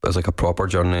got is like a proper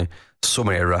journey. So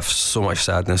many riffs, so much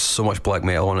sadness, so much black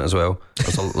metal on it as well.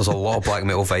 There's a lot of black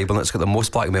metal vibe on it. It's got the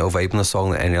most black metal vibe in the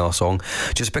song than any other song,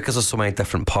 just because there's so many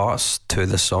different parts to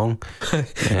this song.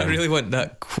 I really want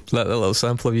that little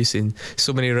sample of you saying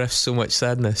 "so many riffs, so much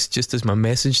sadness" just as my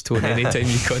message tone anytime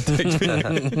you contact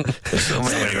me. so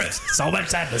many riffs, so much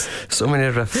sadness. So many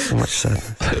riffs, so much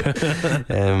sadness.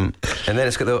 And then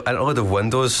it's got the interlude of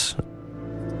windows.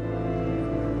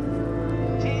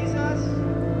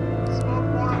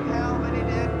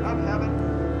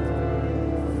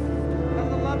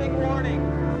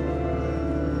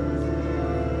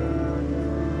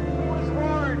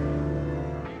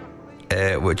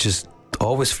 Which is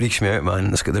always freaks me out,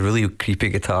 man. It's got the really creepy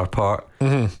guitar part.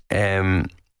 Mm-hmm.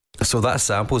 So that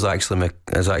sample is actually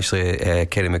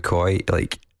Kenny McCoy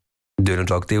like doing a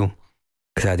drug deal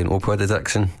because I had an opioid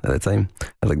addiction at the time.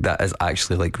 Like that is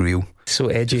actually like real. So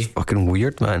edgy. It's fucking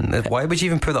weird, man. Why would you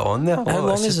even put that on there? How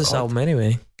long is this album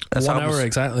anyway? 1 hour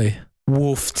exactly.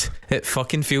 Woofed. It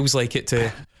fucking feels like it too.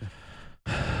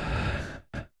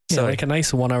 Yeah, like a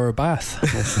nice 1 hour bath.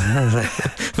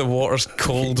 The water's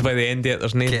cold by the end of it.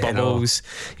 There's no bubbles.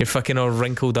 You're fucking all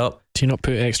wrinkled up. Do you not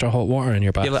put extra hot water in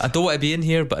your bath? You're like, I don't want to be in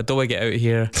here, but I don't want to get out of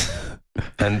here.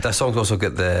 And this song's also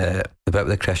got the bit with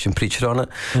the Christian preacher on it,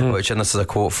 which, and this is a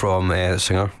quote from the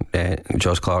singer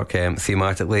Josh Clark.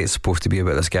 Thematically, it's supposed to be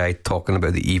about this guy talking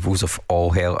about the evils of all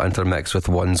hell intermixed with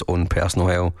one's own personal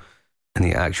hell and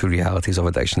the actual realities of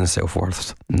addiction and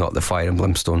self-worth, not the fire and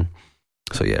brimstone.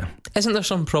 So yeah. Isn't there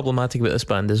some problematic about this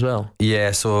band as well?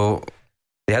 Yeah, so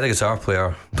they had a guitar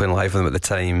player playing live with them at the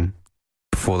time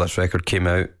before this record came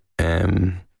out.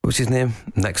 What's his name?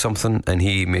 Nick something. And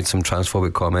he made some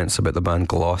transphobic comments about the band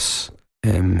Gloss,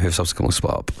 who subsequently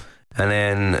split up. And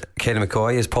then Kenny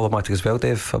McCoy is problematic as well,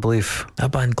 Dave, I believe.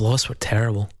 That band Gloss were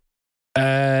terrible.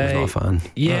 I was not a fan.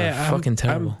 Yeah, fucking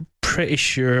terrible. I'm pretty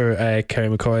sure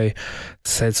Kenny McCoy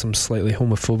said some slightly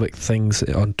homophobic things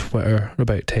on Twitter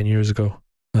about 10 years ago.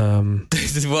 He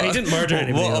didn't murder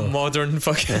anybody. What a modern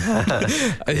fucking.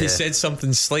 He said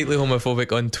something slightly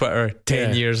homophobic on Twitter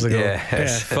 10 years ago.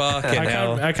 Fucking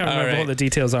hell. I can't remember what the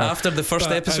details are. After the first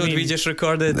episode we just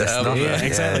recorded.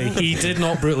 Exactly. He did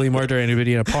not brutally murder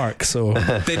anybody in a park. So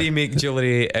did he make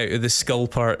jewellery out of the skull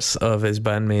parts of his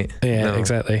bandmate? Yeah, no.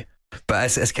 Exactly.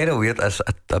 But it's kind of weird. It's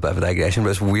a bit of a digression, but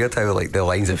it's weird how like the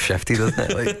lines have shifted,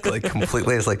 isn't it? Like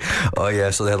completely. It's like, oh yeah,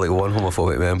 so they had like one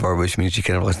homophobic member, which means you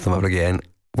can never listen to them ever again.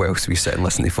 Where else do we sit and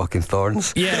listen to fucking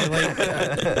Thorns? Yeah, like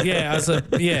as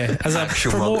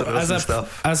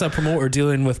a promoter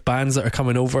dealing with bands that are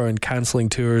coming over and cancelling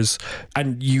tours,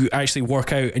 and you actually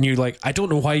work out and you're like, I don't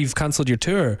know why you've cancelled your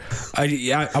tour.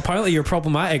 Apparently you're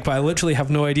problematic, but I literally have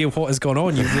no idea what has gone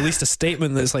on. You've released a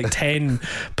statement that's like 10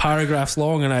 paragraphs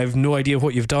long, and I have no idea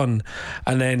what you've done.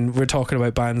 And then we're talking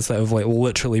about bands that have like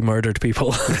literally murdered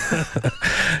people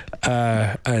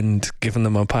and given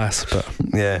them a pass. But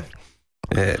yeah.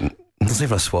 There's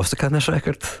even a swastika in this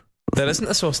record. There isn't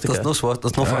a swastika. There's no swastika.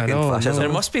 There's no fucking fascism. There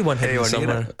must be one hidden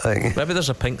somewhere. Maybe there's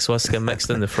a pink swastika mixed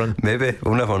in the front. Maybe.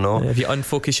 We'll never know. If you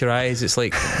unfocus your eyes, it's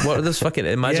like, what are those fucking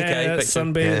magic eye pictures? I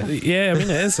mean, it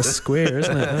is a square,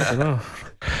 isn't it? I don't know.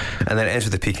 And then it ends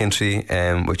with the peak entry,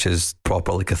 which is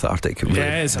properly cathartic. Really,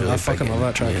 it is. really I fucking love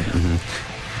that track.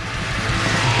 Mm-hmm.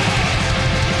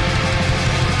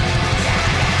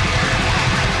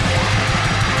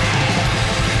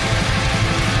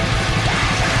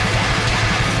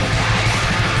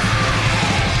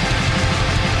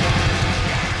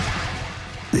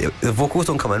 The vocals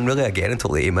don't come in really again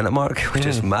until the 8-minute mark, which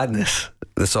is madness.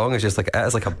 The song is just like, it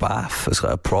is like a bath. It's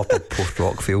got a proper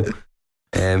post-rock feel.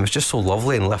 It's just so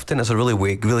lovely and lifting. It's a really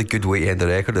good way to end the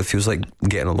record. It feels like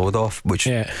getting a load off, which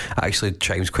actually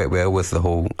chimes quite well with the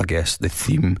whole, I guess, the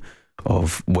theme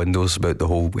of Windows about the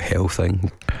whole hell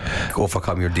thing.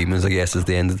 Overcome your demons, I guess, is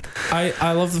the end.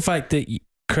 I love the fact that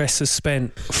Chris has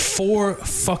spent 4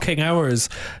 fucking hours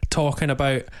talking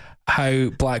about how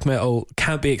black metal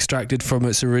can't be extracted from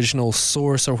its original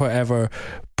source or whatever,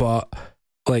 but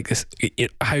like this,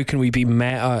 how can we be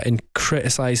meta in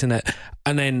criticizing it?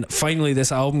 And then finally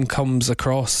this album comes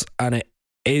across and it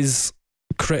is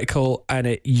critical and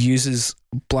it uses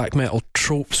black metal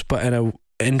tropes but in a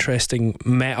interesting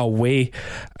meta way,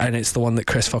 and it's the one that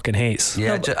Chris fucking hates.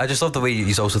 Yeah, I just love the way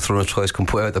he's also thrown his choice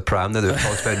completely out the pram now that we've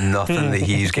talked about nothing that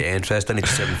he's getting interested in. He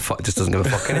just doesn't give a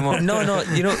fuck anymore. No,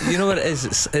 you know what it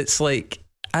is? It's like,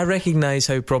 I recognise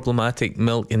how problematic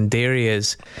milk and dairy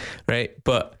is, right?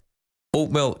 But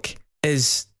oat milk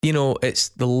is, it's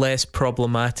the less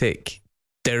problematic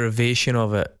derivation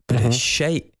of it, but it's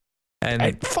shite.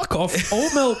 And fuck off.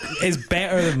 Oat milk is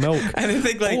better than milk. And I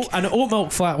think an oat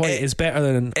milk flat white is better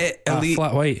than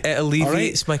flat white. It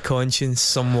alleviates my conscience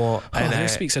somewhat. And there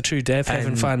speaks a true Death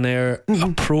Heaven fan there.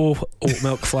 A pro oat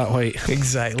milk flat white.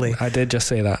 Exactly. I did just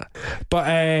say that.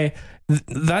 But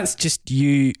that's just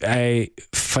you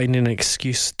finding an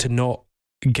excuse to not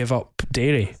give up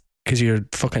dairy because you're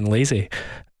fucking lazy.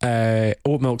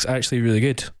 Oat milk's actually really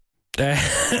good.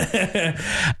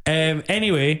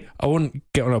 Anyway, I won't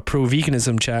get on a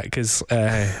pro-veganism chat because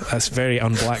that's very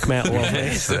un-black metal of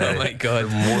me. Oh my god,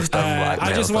 most un-black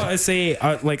metal. I just want to say,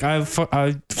 I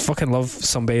fucking love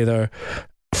Sunbather.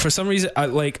 For some reason,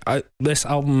 this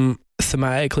album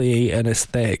thematically and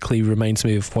aesthetically reminds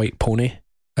me of White Pony.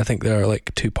 I think they're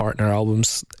like two partner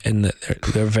albums in that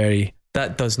they're very.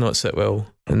 That does not sit well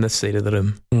in this side of the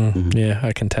room. Yeah,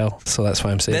 I can tell. So that's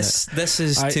why I'm saying this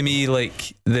is to me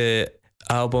like the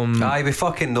album. Aye, we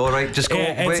fucking know, right? Just go.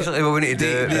 Basically, what we need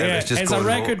to do is just it's go. a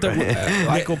record that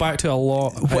I go back to a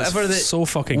lot. So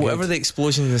fucking good. Whatever the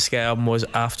Explosions in the Sky album was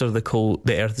after the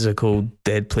Earth is a Cold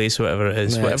Dead Place, whatever it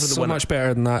is. Whatever it's the so one much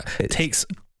better than that. It takes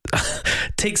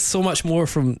so much more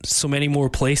from so many more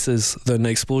places than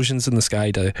Explosions in the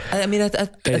Sky do. I mean, I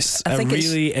think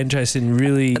really interesting.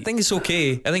 Really, I think it's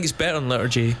okay. I think it's better than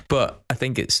Liturgy, but I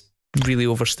think it's really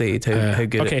overstated how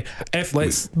good. Okay,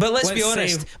 let's be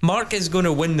honest. Mark is going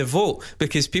to win the vote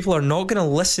because people are not going to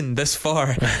listen this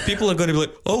far. People are going to be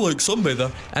like, "Oh, like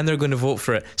Sunbather," and they're going to vote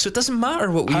for it. So it doesn't matter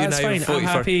what we and I are voting for. I'm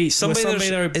happy with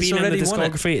Sunbather being in the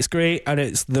discography. It's great, and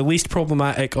it's the least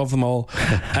problematic of them all.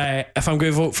 If I'm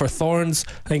going to vote for Thorns,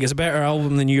 I think it's a better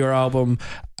album than your album.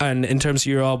 And in terms of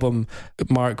your album,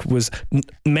 Mark, was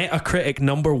Metacritic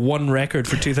 #1 record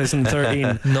for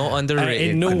 2013. Not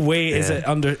underrated. In no way is it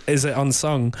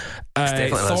unsung.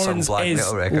 Thorns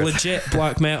is legit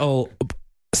black metal,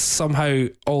 somehow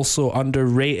also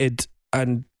underrated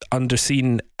and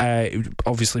underseen.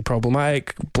 Obviously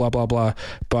problematic. Blah blah blah.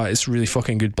 But it's really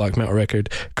fucking good black metal record.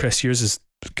 Chris, yours is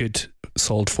good.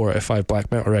 Solid 4 out of 5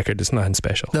 black metal record. It's nothing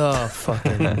special. Oh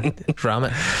fucking ram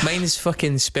it. Mine is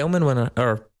fucking Spellman winner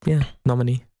or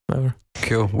nominee, whatever.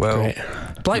 Cool. Well, great.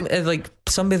 Black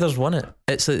Sunbather's won it.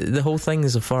 It's the whole thing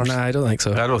is a farce. Nah, I don't think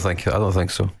so. I don't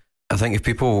think so. I think if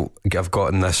people have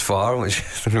gotten this far, which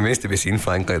remains to be seen,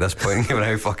 frankly, at this point, given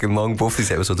how fucking long both these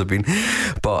episodes have been,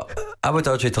 but I would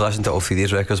urge you to listen to all 3 of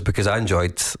these records because I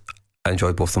enjoyed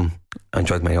both of them. I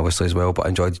enjoyed mine obviously as well, but I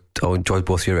enjoyed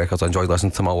both your records. I enjoyed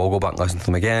listening to them. I'll go back and listen to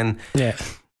them again. Yeah.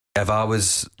 If I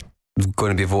was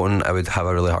going to be voting, I would have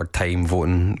a really hard time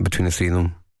voting between the 3 of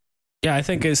them. Yeah, I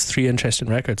think it's 3 interesting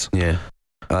records. Yeah,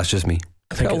 that's just me.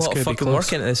 I think got a lot of fucking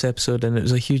work into this episode, and it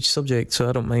was a huge subject, so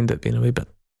I don't mind it being a wee bit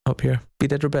up here. We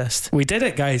did our best. We did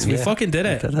it, guys. We fucking did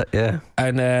it. Yeah.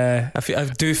 And I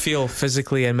do feel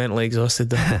physically and mentally exhausted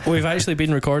though. We've actually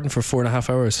been recording for 4.5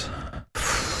 hours.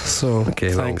 So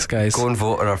thanks, guys. Go and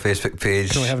vote on our Facebook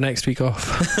page. Can we have next week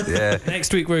off? Yeah.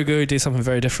 Next week we're going to do something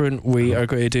very different. We are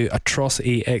going to do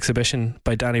Atrocity Exhibition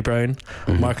by Danny Brown.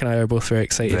 Mark and I are both very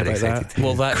excited about that.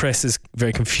 Well, Chris is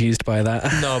very confused by that.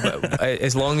 No, but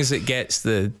as long as it gets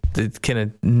the kind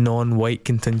of non-white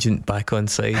contingent back on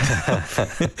side,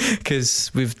 because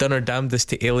we've done our damnedest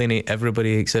to alienate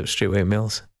everybody except straight white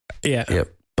males. Yeah.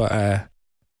 Yep. But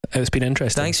it's been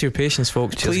interesting. Thanks for your patience,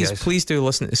 folks. Cheers, please do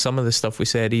listen to some of the stuff we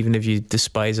said, even if you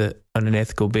despise it on an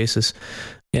ethical basis.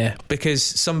 Yeah, because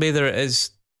Sunbather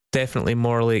is definitely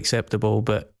morally acceptable,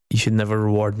 but you should never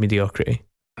reward mediocrity.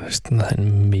 There's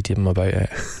nothing medium about it.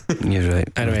 You're right.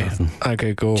 Anyway, I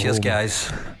could go. Cheers, home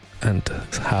guys, and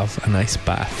have a nice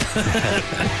bath.